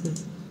these guys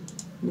as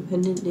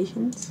independent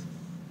nations.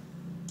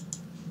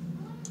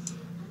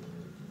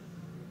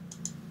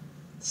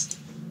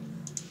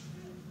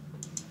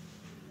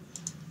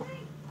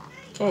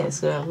 Okay,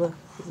 so look.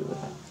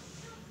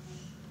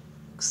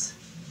 Looks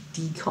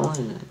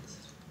decolonized.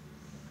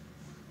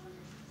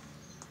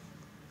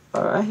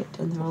 Alright,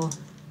 and they're all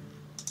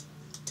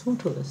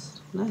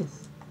totalist.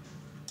 Nice.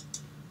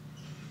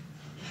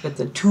 Got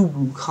the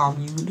Tubu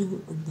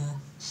commune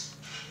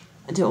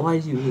and why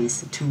did you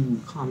release the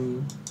Tubu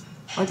commune?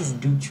 Why does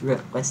Dutch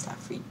rep West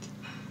Africa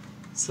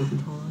still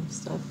control all this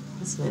stuff?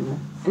 That's a bit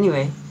annoying.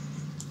 Anyway,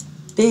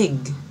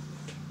 big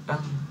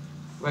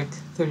like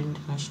 30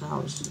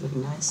 international, which is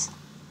looking nice.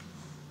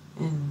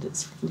 And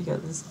it's freaking to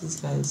get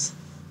these guys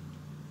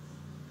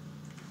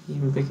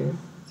even bigger.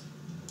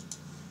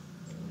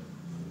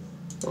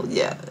 Well,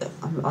 yeah,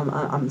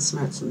 I'm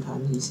smart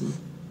sometimes. You see,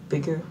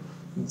 bigger,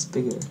 it's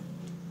bigger.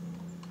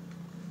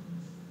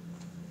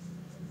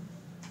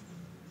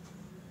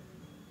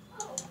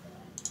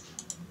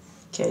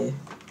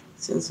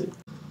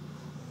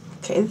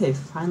 Okay, they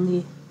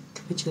finally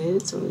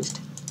capitulated, so we'll just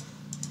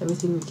take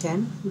everything we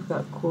can. We've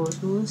got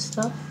cores and all this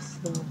stuff,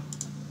 so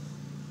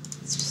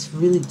it's just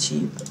really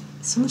cheap.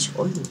 So much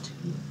oil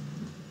too.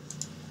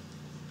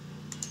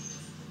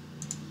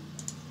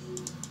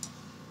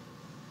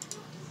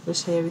 We'll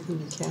say everything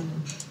we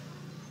can.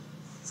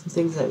 Some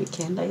things that we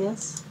can't, I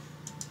guess.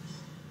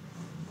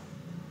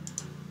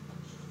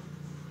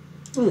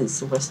 Ooh, it's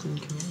the Western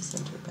Command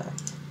Center back.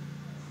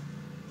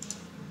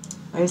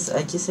 I guess I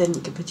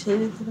hadn't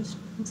capitulated the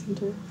Western Command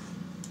Center.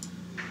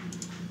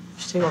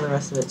 Should take all the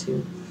rest of it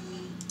too.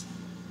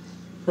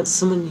 But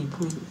so many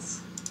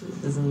points,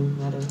 it doesn't even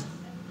matter.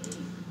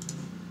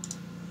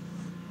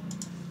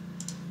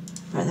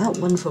 Alright, that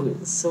one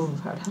focus is so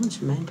overpowered. How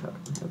much manpower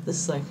do we have? This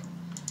is like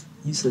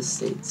useless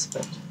states,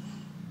 but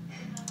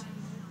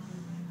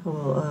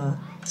well,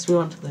 let's move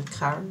on to the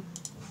car.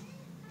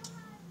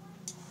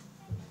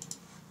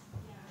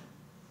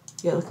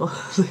 Yeah, look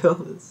at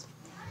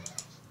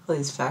all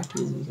these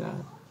factories we got.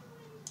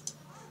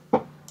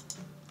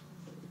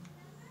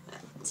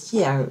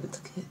 Yeah, look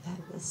at that.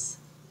 That's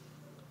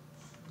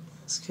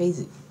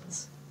crazy.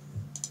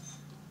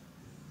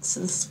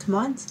 This come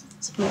on,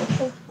 it's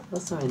America.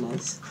 That's not very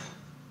nice.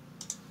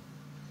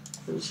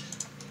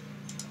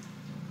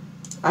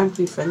 Aren't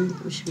we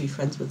friends? We should be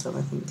friends with them,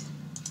 I think.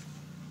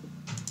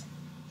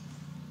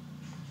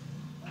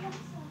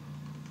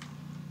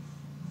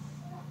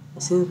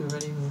 As soon as we're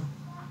ready,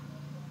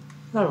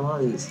 got a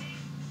lot of these.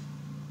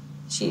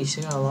 Sheesh,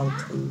 I got a lot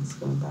of things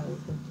going bad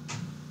with them.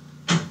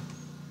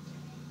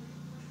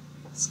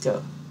 Let's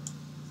go.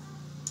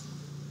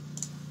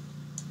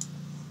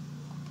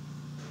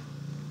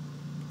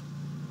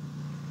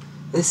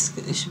 This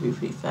should be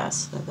pretty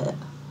fast, I bet.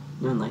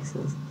 No one likes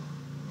those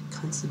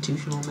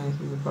constitutional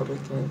American Republic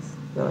guys.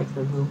 They're like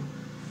the little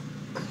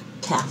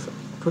Catholic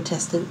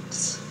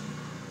Protestants.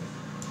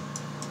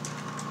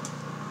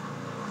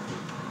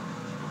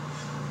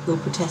 Little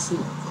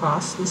Protestant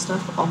cross and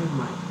stuff. Oh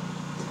my.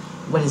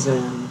 What is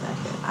going on in the back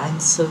here? I'm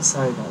so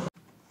sorry about that.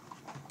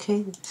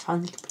 Okay,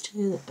 finally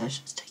capitulated. Let's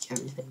just take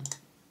everything.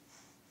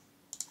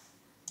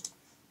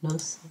 No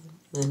seven.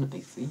 Then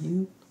wait for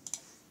you.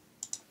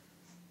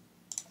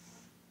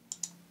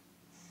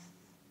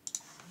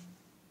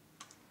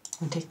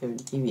 I'm gonna take the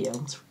TV, I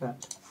almost forgot.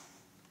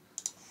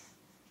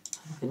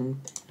 I've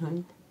been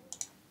annoying.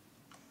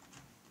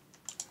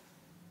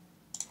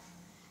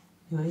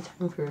 Anyway,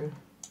 time for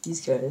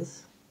these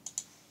guys.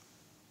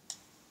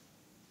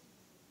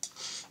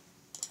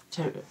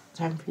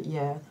 Time for,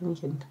 yeah, I think we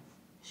can,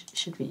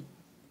 should we,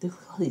 look at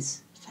all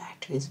these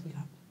factories we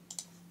got.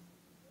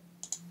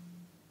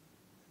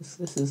 This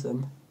is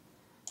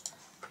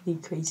pretty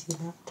crazy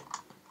amount.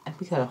 And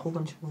we got a whole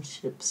bunch more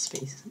ship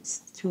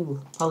spaces too,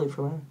 probably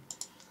from our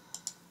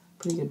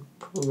pretty good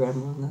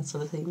program on that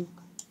sort of thing.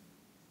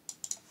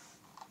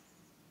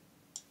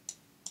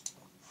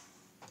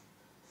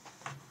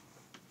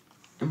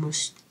 And we're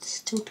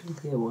still doing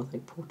clear with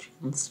like Portugal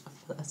and stuff,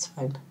 but that's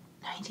fine.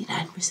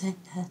 99%,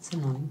 that's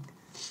annoying.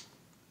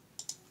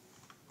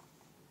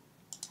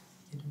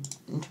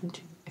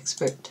 Infantry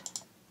expert.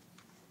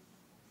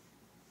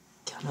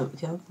 Count up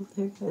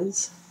there,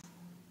 guys.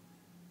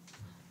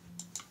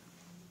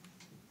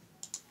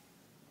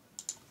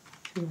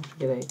 I'm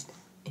gonna get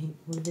 8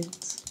 more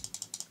hits.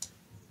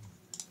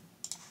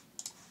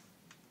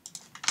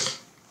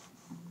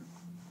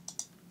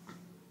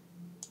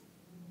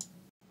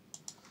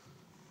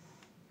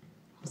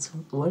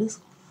 What is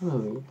going on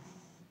over here?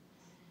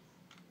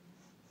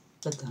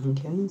 But the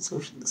Hungarian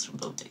Socialist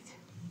Republic,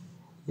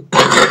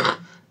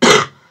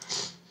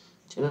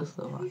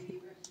 Czechoslovakia,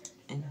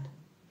 and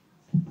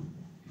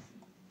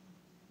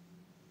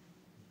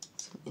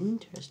some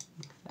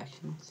interesting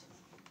factions.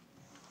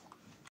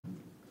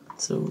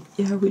 So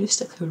yeah, we just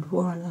declared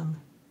war on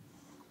them.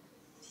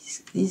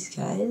 These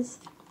guys,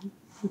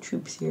 the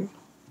troops here.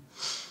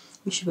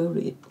 We should be able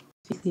to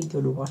quickly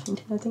go to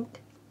Washington, I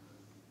think.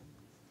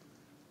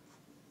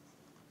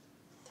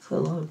 They've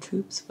got a lot of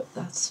troops, but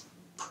that's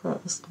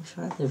probably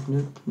fine. There's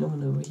no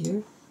one over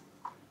here.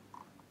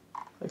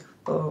 Like,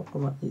 or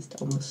at least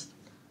almost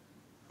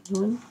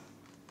no one.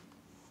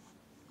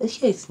 This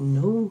takes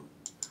no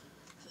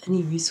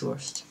any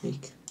resource to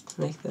make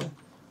the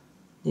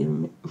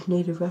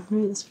native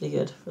weaponry. That's pretty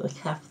good for like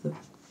half the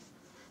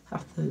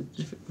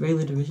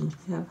regular divisions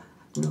we have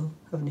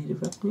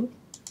native weaponry.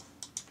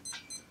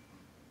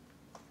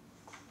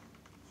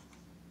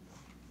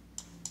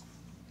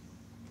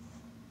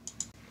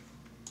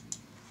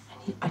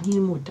 I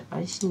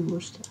just need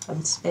more stuff.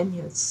 I'm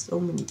spamming out so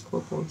many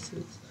poor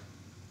forces.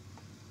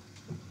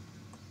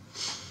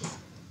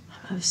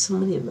 I have so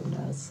many of them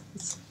now.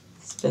 It's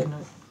bad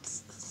not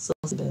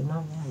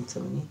having so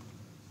many.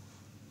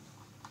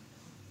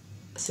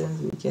 As soon as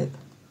we get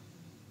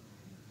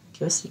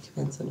USA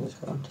commands under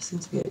control, as soon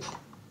as we get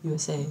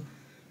USA,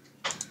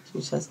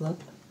 which has luck.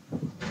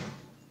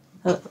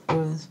 Oh,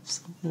 there's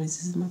some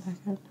noises in my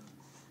background.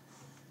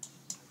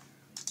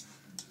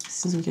 As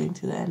soon as we're getting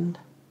to the end.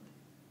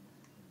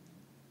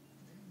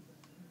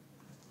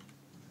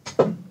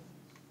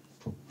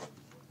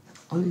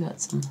 Oh, we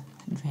got some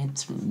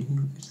advanced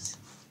maneuvers.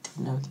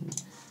 Now we can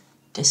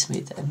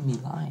decimate the enemy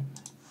line.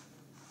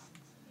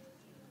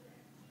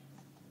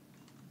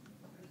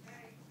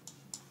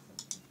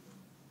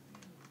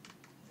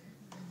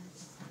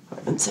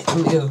 Alright, 1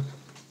 second, we go.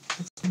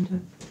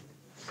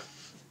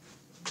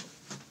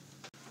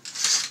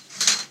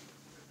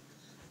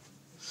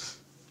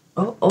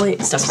 Oh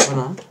wait, stuff's going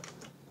on.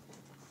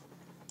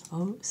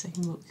 Oh,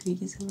 second boat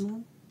creek is going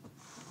on.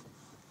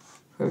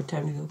 Perfect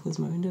time to go close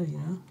my window, you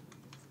know?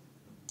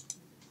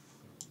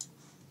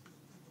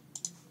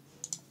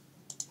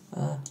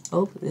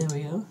 Oh, there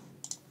we go.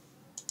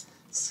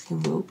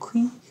 Second boat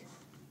creek.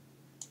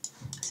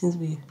 As soon as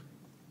we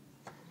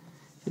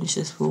finish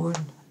this war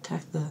and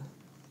attack the...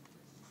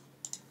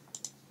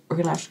 We're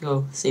gonna have to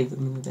go save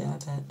them in a bit, I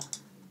bet.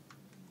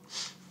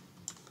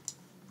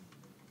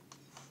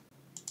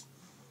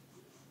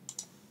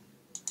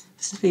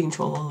 Since we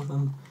control all of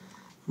them,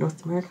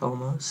 North America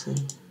almost, and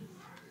it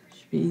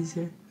should be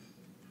easier.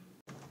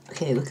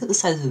 Okay, look at the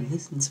size of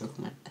this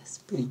encirclement. That's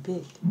pretty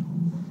big.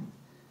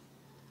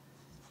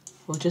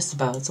 Well, just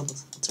about. It's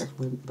almost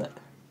encirclement, but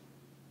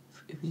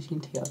if we can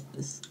take out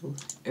this little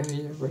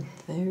area right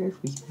there,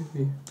 if we can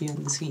ever be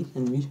on the screen,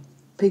 and we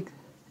big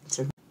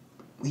encirclement.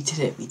 We did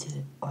it.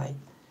 Why?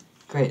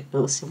 Great.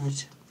 There was so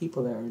much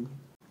people there.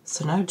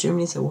 So now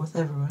Germany's at war with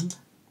everyone,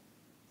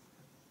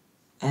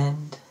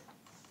 and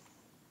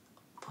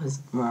was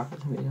Morocco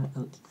invaded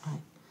my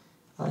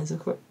allies, of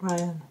course,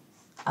 my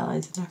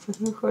allies in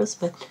Africa, of course,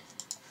 but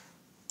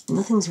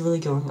nothing's really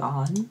going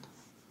on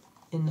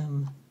in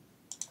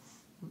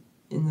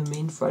the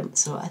main front,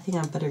 so I think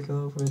I'd better go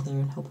over there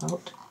and help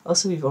out.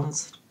 Also, we've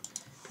almost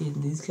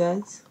beaten these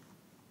guys.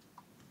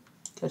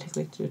 Gotta take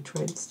like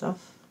Detroit and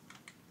stuff.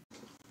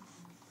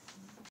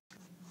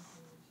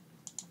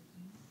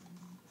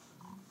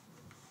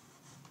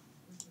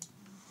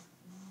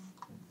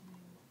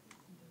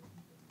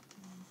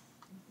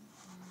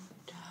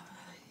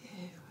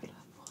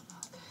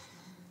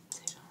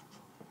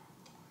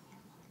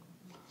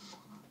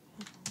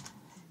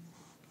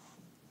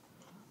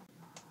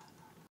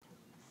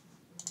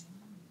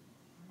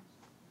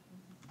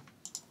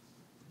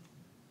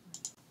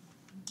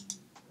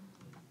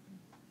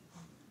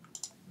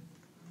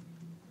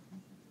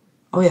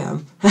 Oh yeah,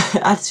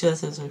 I just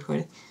realized I was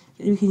recording.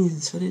 We can use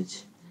this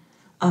footage.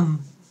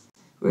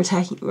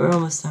 We're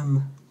almost,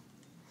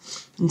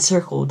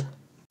 encircled.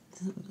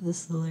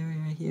 This little area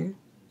right here.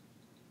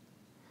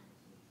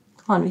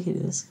 Come on, we can do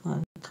this,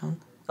 come on.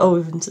 Oh,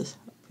 we've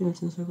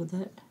encircled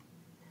that.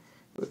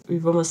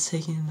 We've almost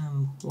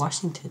taken,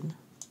 Washington.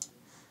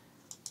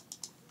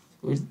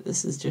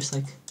 This is just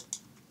like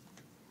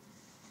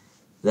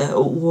the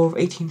War of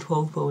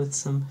 1812, but with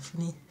some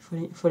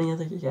funny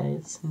other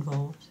guys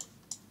involved.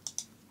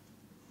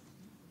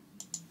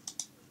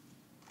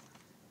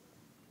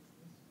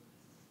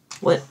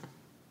 What?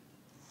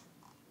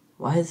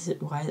 Why is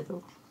it? Why?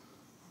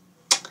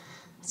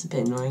 It's a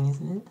bit annoying,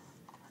 isn't it?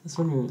 I was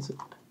wondering.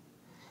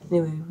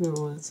 Anyway, we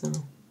were with some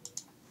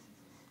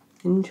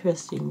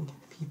interesting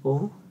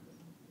people.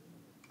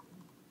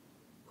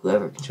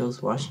 Whoever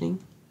controls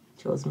Washington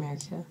controls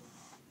America.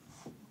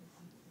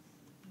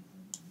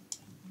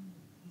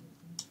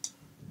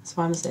 That's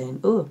what I'm saying.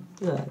 Oh,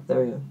 look at that.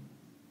 There we go.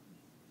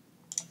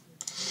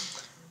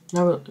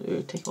 Now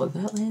we'll take all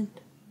that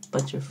land.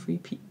 Bunch of free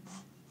people.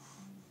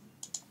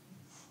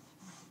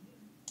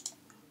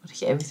 We'll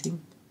take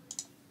everything.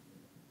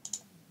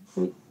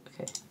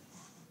 Okay.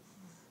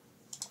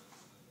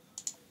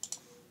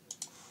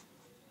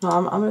 No,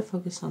 I'm gonna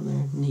focus on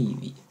their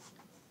navy.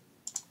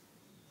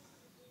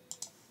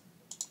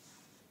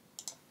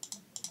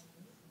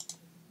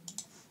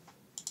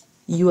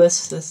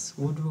 USS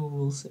Woodrow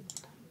Wilson.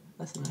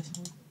 That's a nice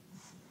one.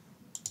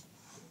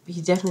 But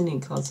you definitely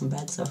need to call some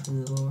bad stuff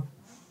in the lore.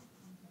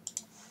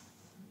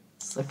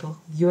 It's like a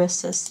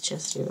USS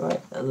Chester.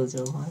 Alright, those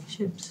are my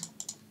ships.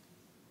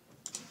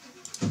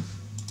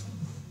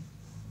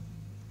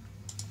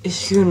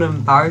 If you're gonna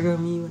embargo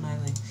me when I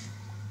like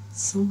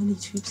so many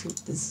troops in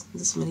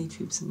this many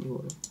troops in the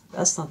war,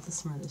 that's not the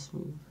smartest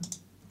move.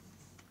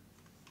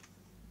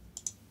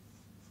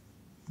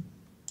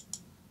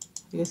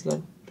 You guys got.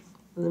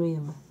 Let me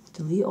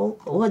delete all.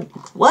 What?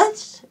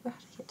 What? How did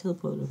I get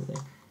teleported over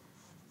there?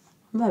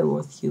 I might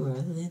worth you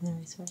rather than the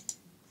race back.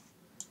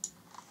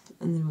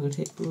 And then we'll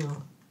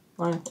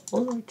line up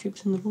all our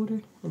troops on the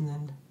border and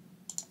then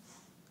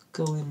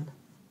go in.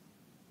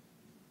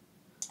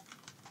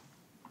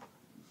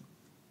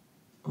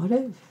 What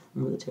if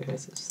military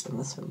access? Then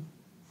that's fun.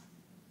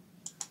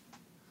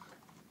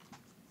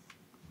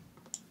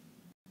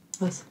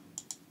 What?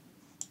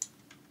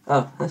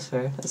 Oh, that's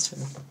fair. That's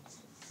fair.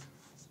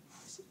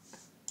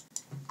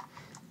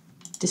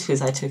 Just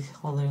because I took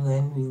all their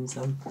land means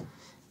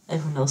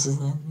everyone else's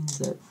land means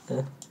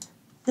that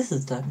this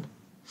is done.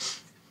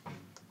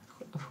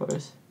 Of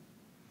course.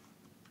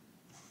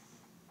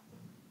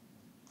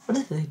 What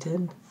if they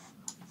did?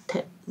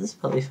 This is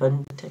probably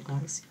fun.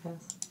 Technocracy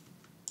path.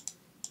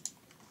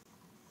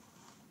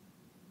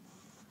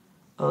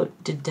 Oh,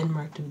 did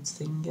Denmark do its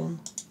thing again?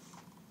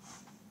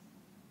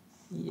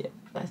 Yeah,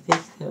 I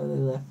think they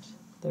left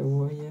their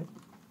war yet.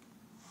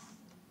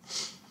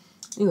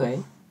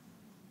 Anyway.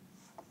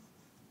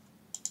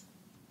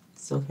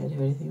 Still can't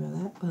do anything about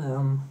that, but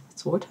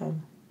it's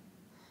wartime.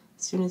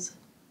 As soon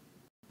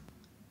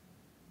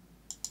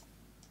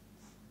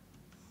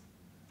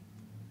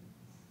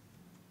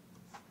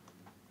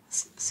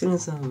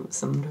as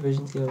some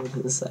divisions get over to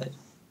the side.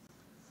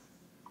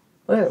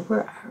 Where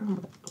are my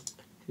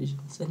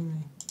divisions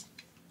anyway?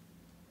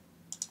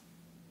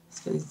 Let's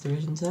get these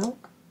divisions out.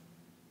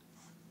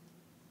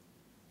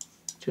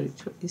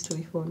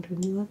 24 and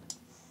 21.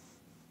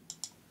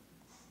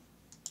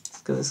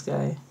 Let's go this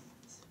guy.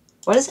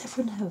 Why does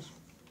everyone have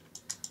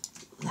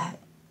that?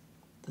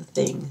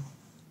 thing.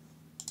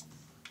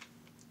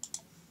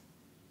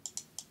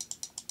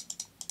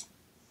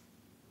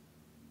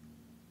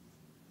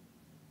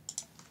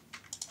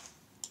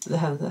 They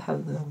have the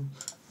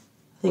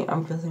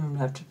I'm guessing I'm gonna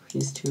have to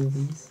produce 2 of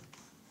these.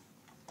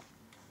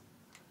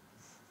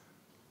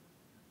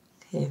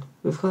 Okay,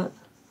 we've got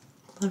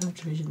a lot of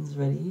divisions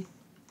ready.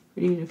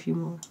 We need a few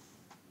more.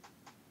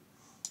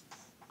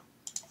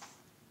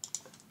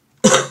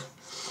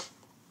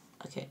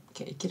 Okay,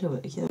 get over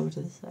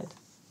to this side.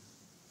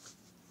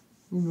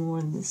 Need more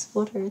in this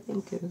border, I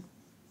think, or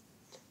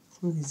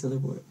some of these other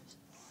borders.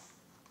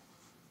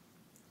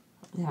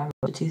 Yeah,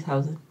 about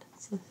 2,000.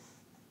 So,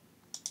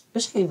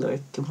 wish I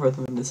could convert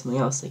them into something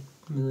else, like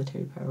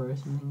military power or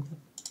something, but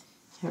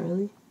can't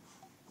really.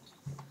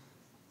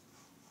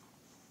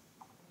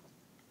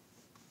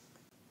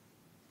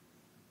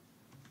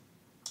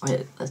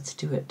 Alright, let's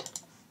do it.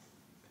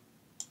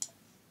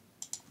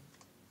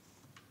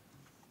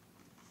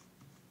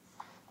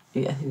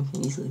 Yeah, I think we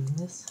can easily win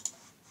this.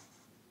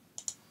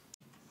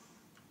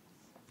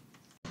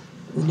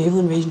 The naval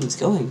invasion is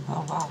going.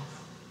 Oh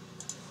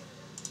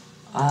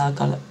wow.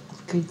 Gotta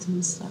upgrade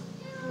some stuff.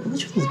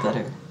 Which one's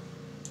better?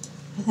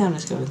 I think I'm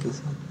just going with this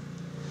one.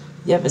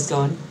 Yep, it's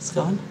going. It's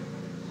going.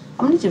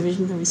 How many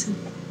divisions are we seeing?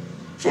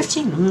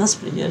 15. That's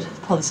pretty good.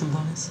 Probably some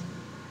bonus.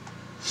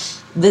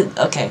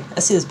 Okay,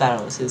 let's see this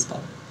battle.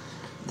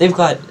 They've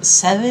got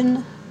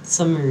 7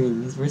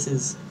 submarines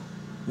versus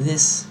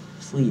this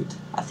fleet.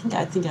 I think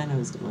I know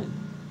who's gonna win.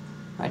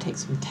 Might take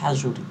some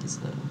casualties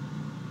though.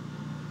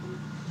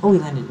 Oh, we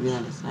landed.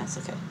 Nice.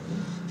 Okay.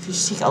 If you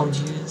just take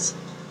Algiers,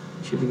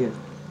 it should be good.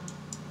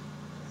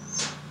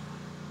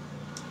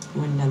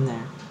 Win down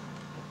there.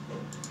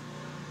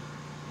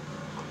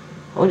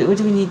 What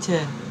do we need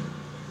to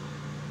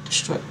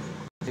destroy?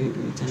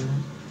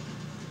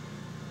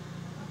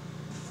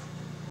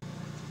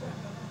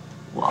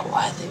 Wow,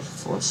 why are they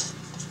forced?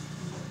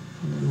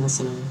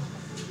 Listen,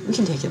 we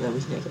can take it though.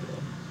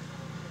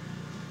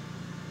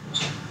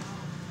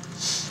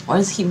 Why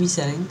does it keep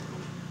resetting?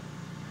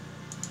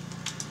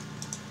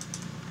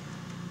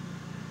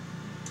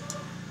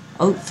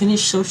 Oh,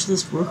 Finnish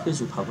Socialist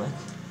Workers' Republic.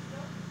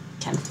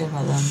 Can't forget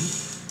about them.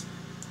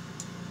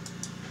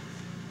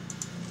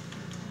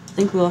 I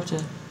think we'll have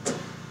to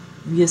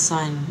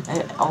reassign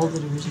all the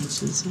divisions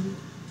to this one.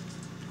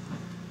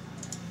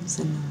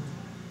 Send them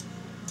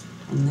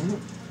in there.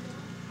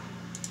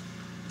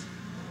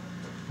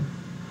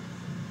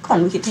 Come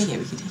on, we can take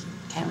it.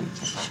 Can we?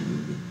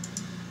 Should we?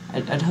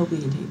 I'd hope we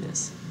can take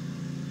this.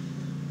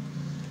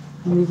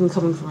 I'm even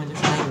coming from a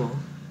different angle.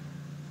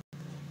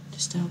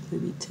 Just to help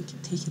maybe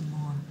take it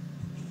more.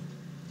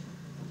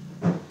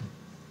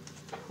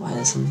 Why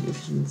there's some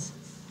divisions?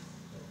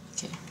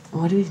 Okay.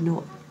 Why do we even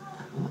know?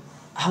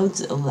 How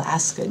does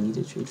Alaska need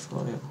to trade for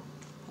oil?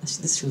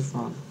 This feels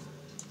wrong.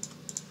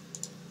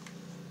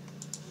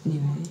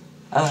 Anyway,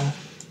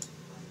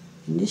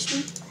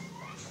 industry?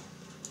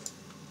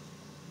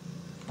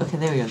 Okay,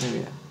 there we go.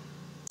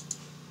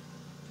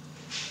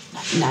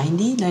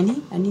 90,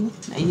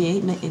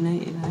 98,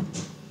 99,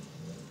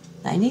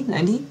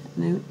 90,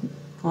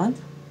 come on.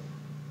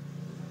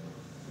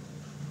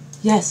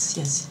 Yes.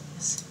 Yes,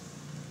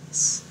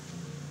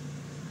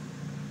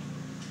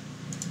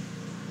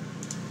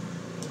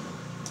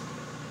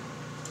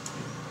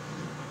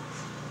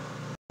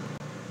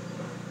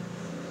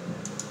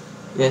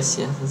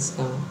 let's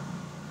go.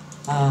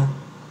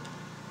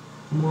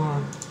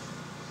 More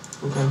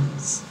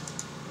guns.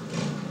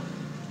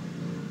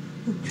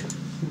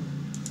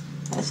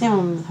 I think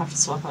I'm gonna have to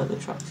swap out the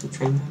trucks and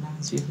trains right now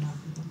so we have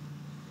enough of them.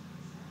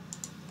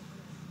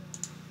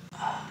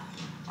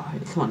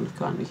 Alright, come on,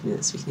 we can do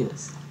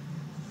this.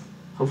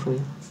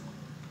 Hopefully.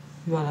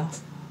 We got a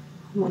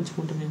bunch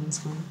more divisions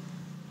going.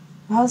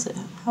 How is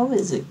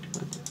it?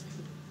 It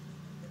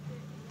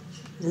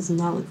does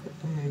not look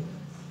very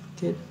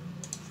good. I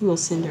think we'll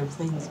send our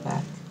planes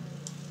back.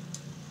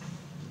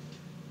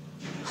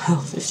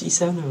 Well,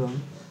 57 of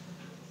them.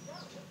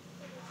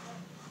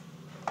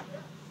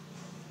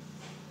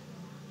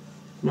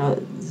 No,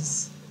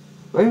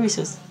 where are we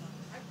supposed to?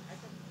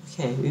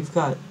 Okay, we've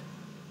got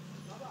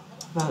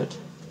about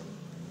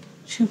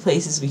 2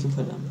 places we can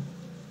put them.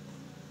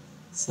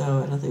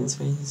 So I don't think it's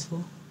very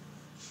useful.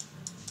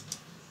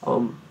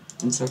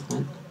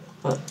 Encirclement,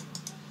 but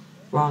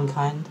wrong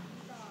kind.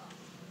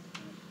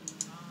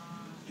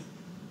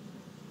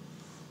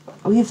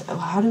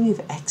 How do we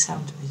have X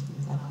out divisions?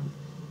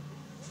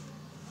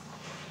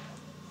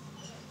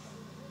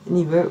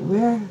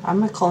 Where I'm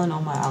gonna call in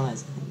all my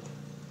allies, I think.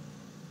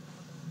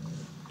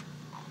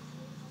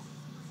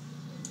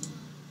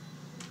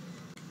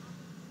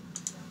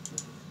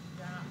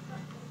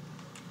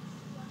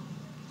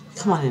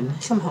 Come on in,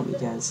 come help me,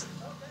 guys.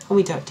 Help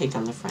me take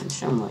down the French.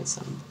 Show them like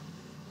some.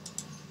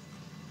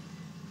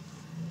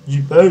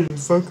 You better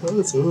fuck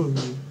us up,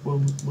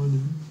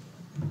 money.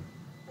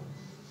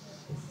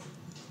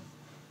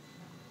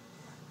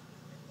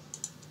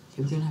 Okay,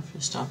 we're gonna have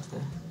to stop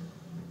the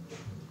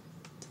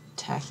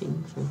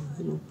attacking for a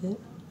little bit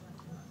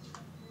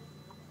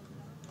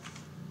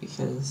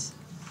because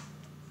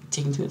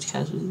taking too much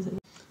casualties.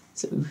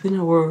 So we've been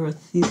at war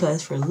with these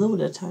guys for a little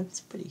bit of time. It's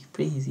pretty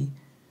easy.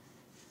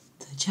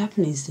 The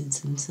Japanese did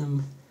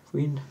some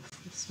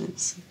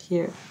reinforcements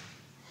here.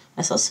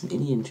 I saw some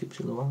Indian troops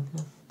a little while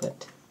ago,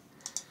 but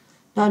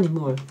not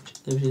anymore. I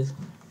don't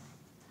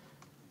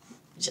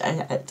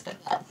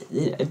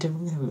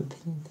really have an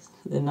opinion.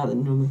 They're not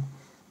normal.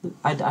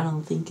 I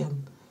don't think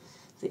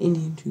the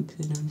Indian troops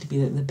are known to be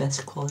the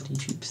best quality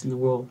troops in the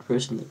world,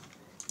 personally.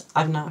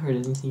 I've not heard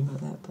anything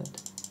about that,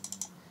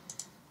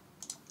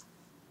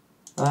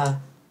 but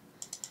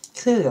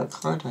clearly got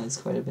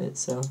colonized quite a bit,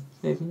 so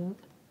maybe not.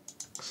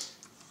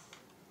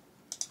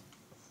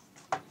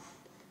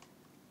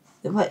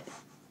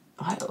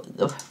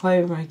 Why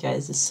are my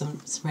guys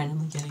just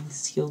randomly getting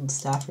skilled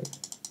staffer?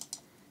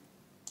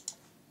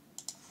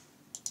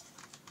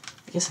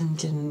 I guess I'm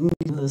getting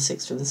level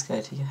 6 for this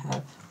guy to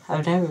have.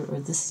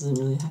 This hasn't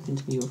really happened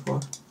to me before.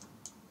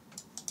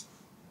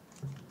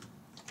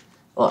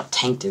 Oh,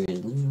 tank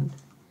division.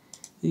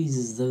 Who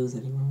uses those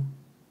anymore?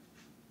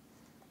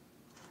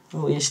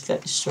 Oh, we just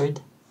got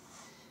destroyed.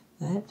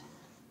 That?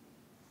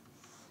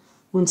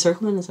 One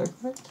circle and a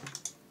circle?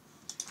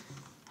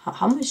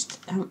 How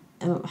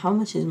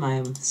much is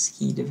my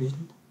ski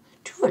division?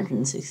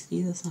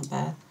 260, that's not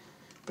bad.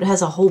 But it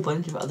has a whole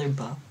bunch of other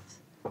buffs.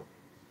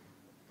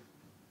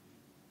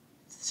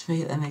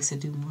 That makes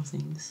it do more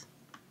things.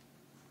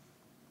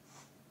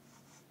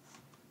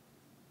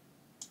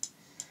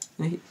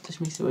 Just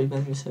makes it way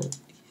better, so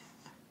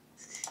yeah.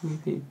 It's gonna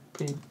be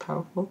pretty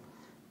powerful.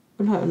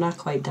 We're not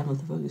quite done with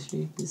the focus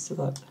tree. We still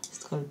got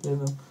a bit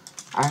of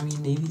army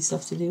and navy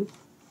stuff to do.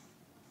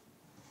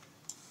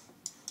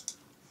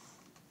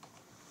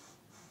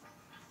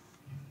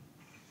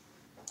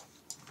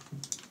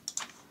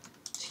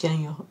 Just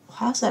getting a.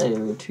 How's that a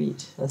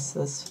retreat? That's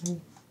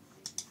funny.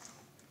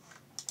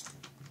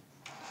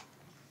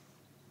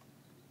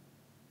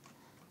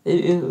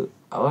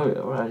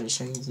 What I was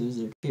checking is there's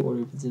a retreat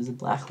order, but there's a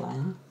black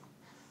line.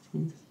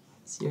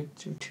 You're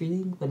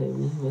retreating, but it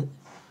really was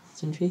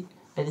retreat.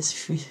 I just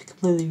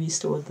completely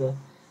restored the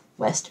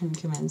Western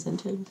Command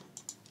Center.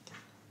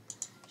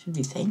 Should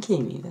be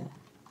thanking me that.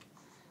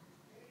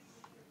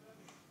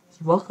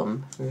 You're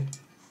welcome for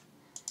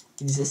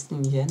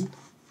existing again.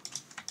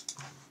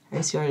 I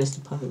guess you are just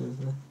a puppet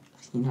of the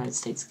United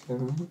States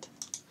government.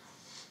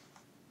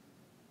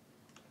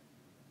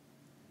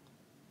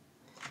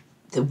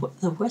 The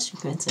Western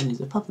Command Center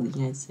is a puppet of the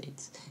United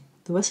States.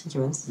 The Western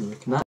Command Center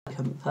cannot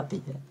become a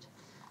puppet yet.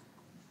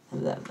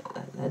 That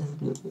doesn't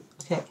really,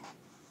 okay.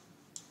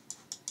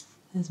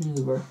 That doesn't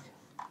really work.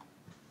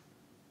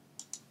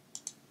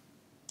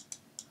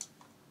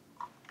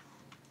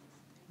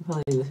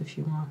 Probably with a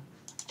few more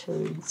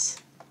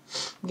artilleries.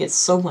 We get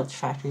so much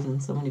factories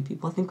and so many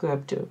people. I think we're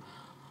up to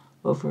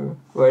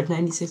we're at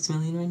 96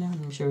 million right now,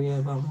 and I'm sure we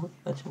have a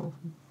bunch more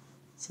from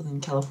Southern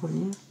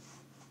California.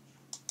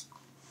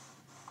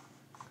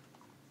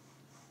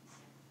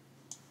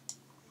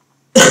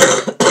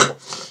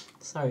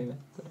 Sorry about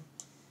that.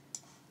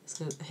 Let's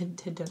go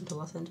head down to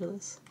Los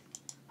Angeles.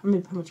 How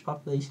much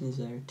population is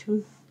there?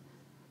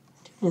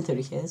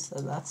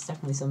 230K. That's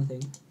definitely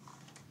something.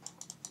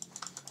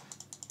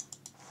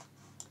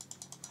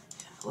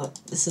 Yeah, well,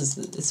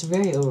 it's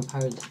very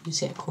overpowered. You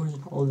see, I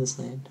cornered all this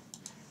land.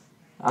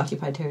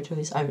 Occupied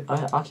territories. I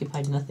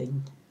occupied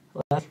nothing.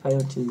 Well, I occupied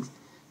onto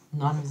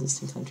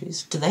non-existing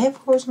countries. Do they have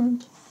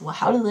coordinates? Well,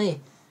 how do they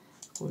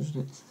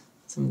coordinate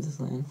some of this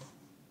land?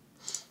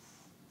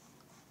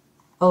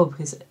 Oh,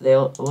 because they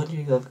all. What do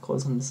you have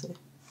cores on this land?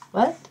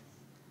 What?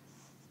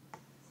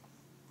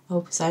 Oh,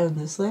 because I own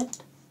this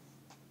land?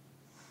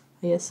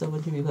 I guess so.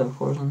 What do you have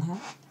cores on that?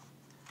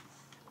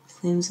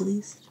 Claims at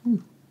least?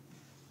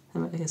 I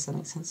guess that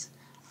makes sense.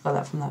 I got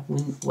that from that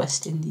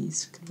West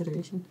Indies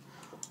Confederation.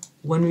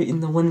 In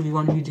the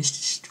 1v1, we're just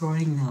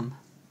destroying them.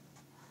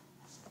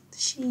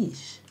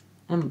 Sheesh.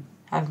 I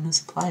have no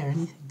supply or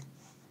anything.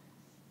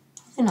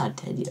 They're not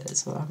dead yet,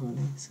 that's what I'm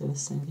wondering. So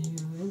this thing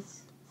here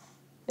is.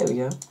 There we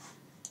go.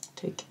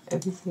 Take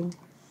everything.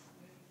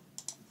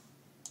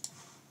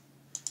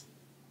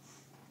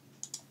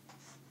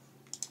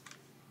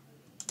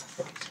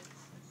 Perfect.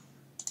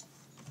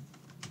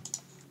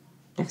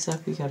 Next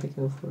up, we gotta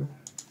go for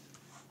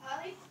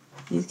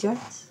these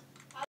guys.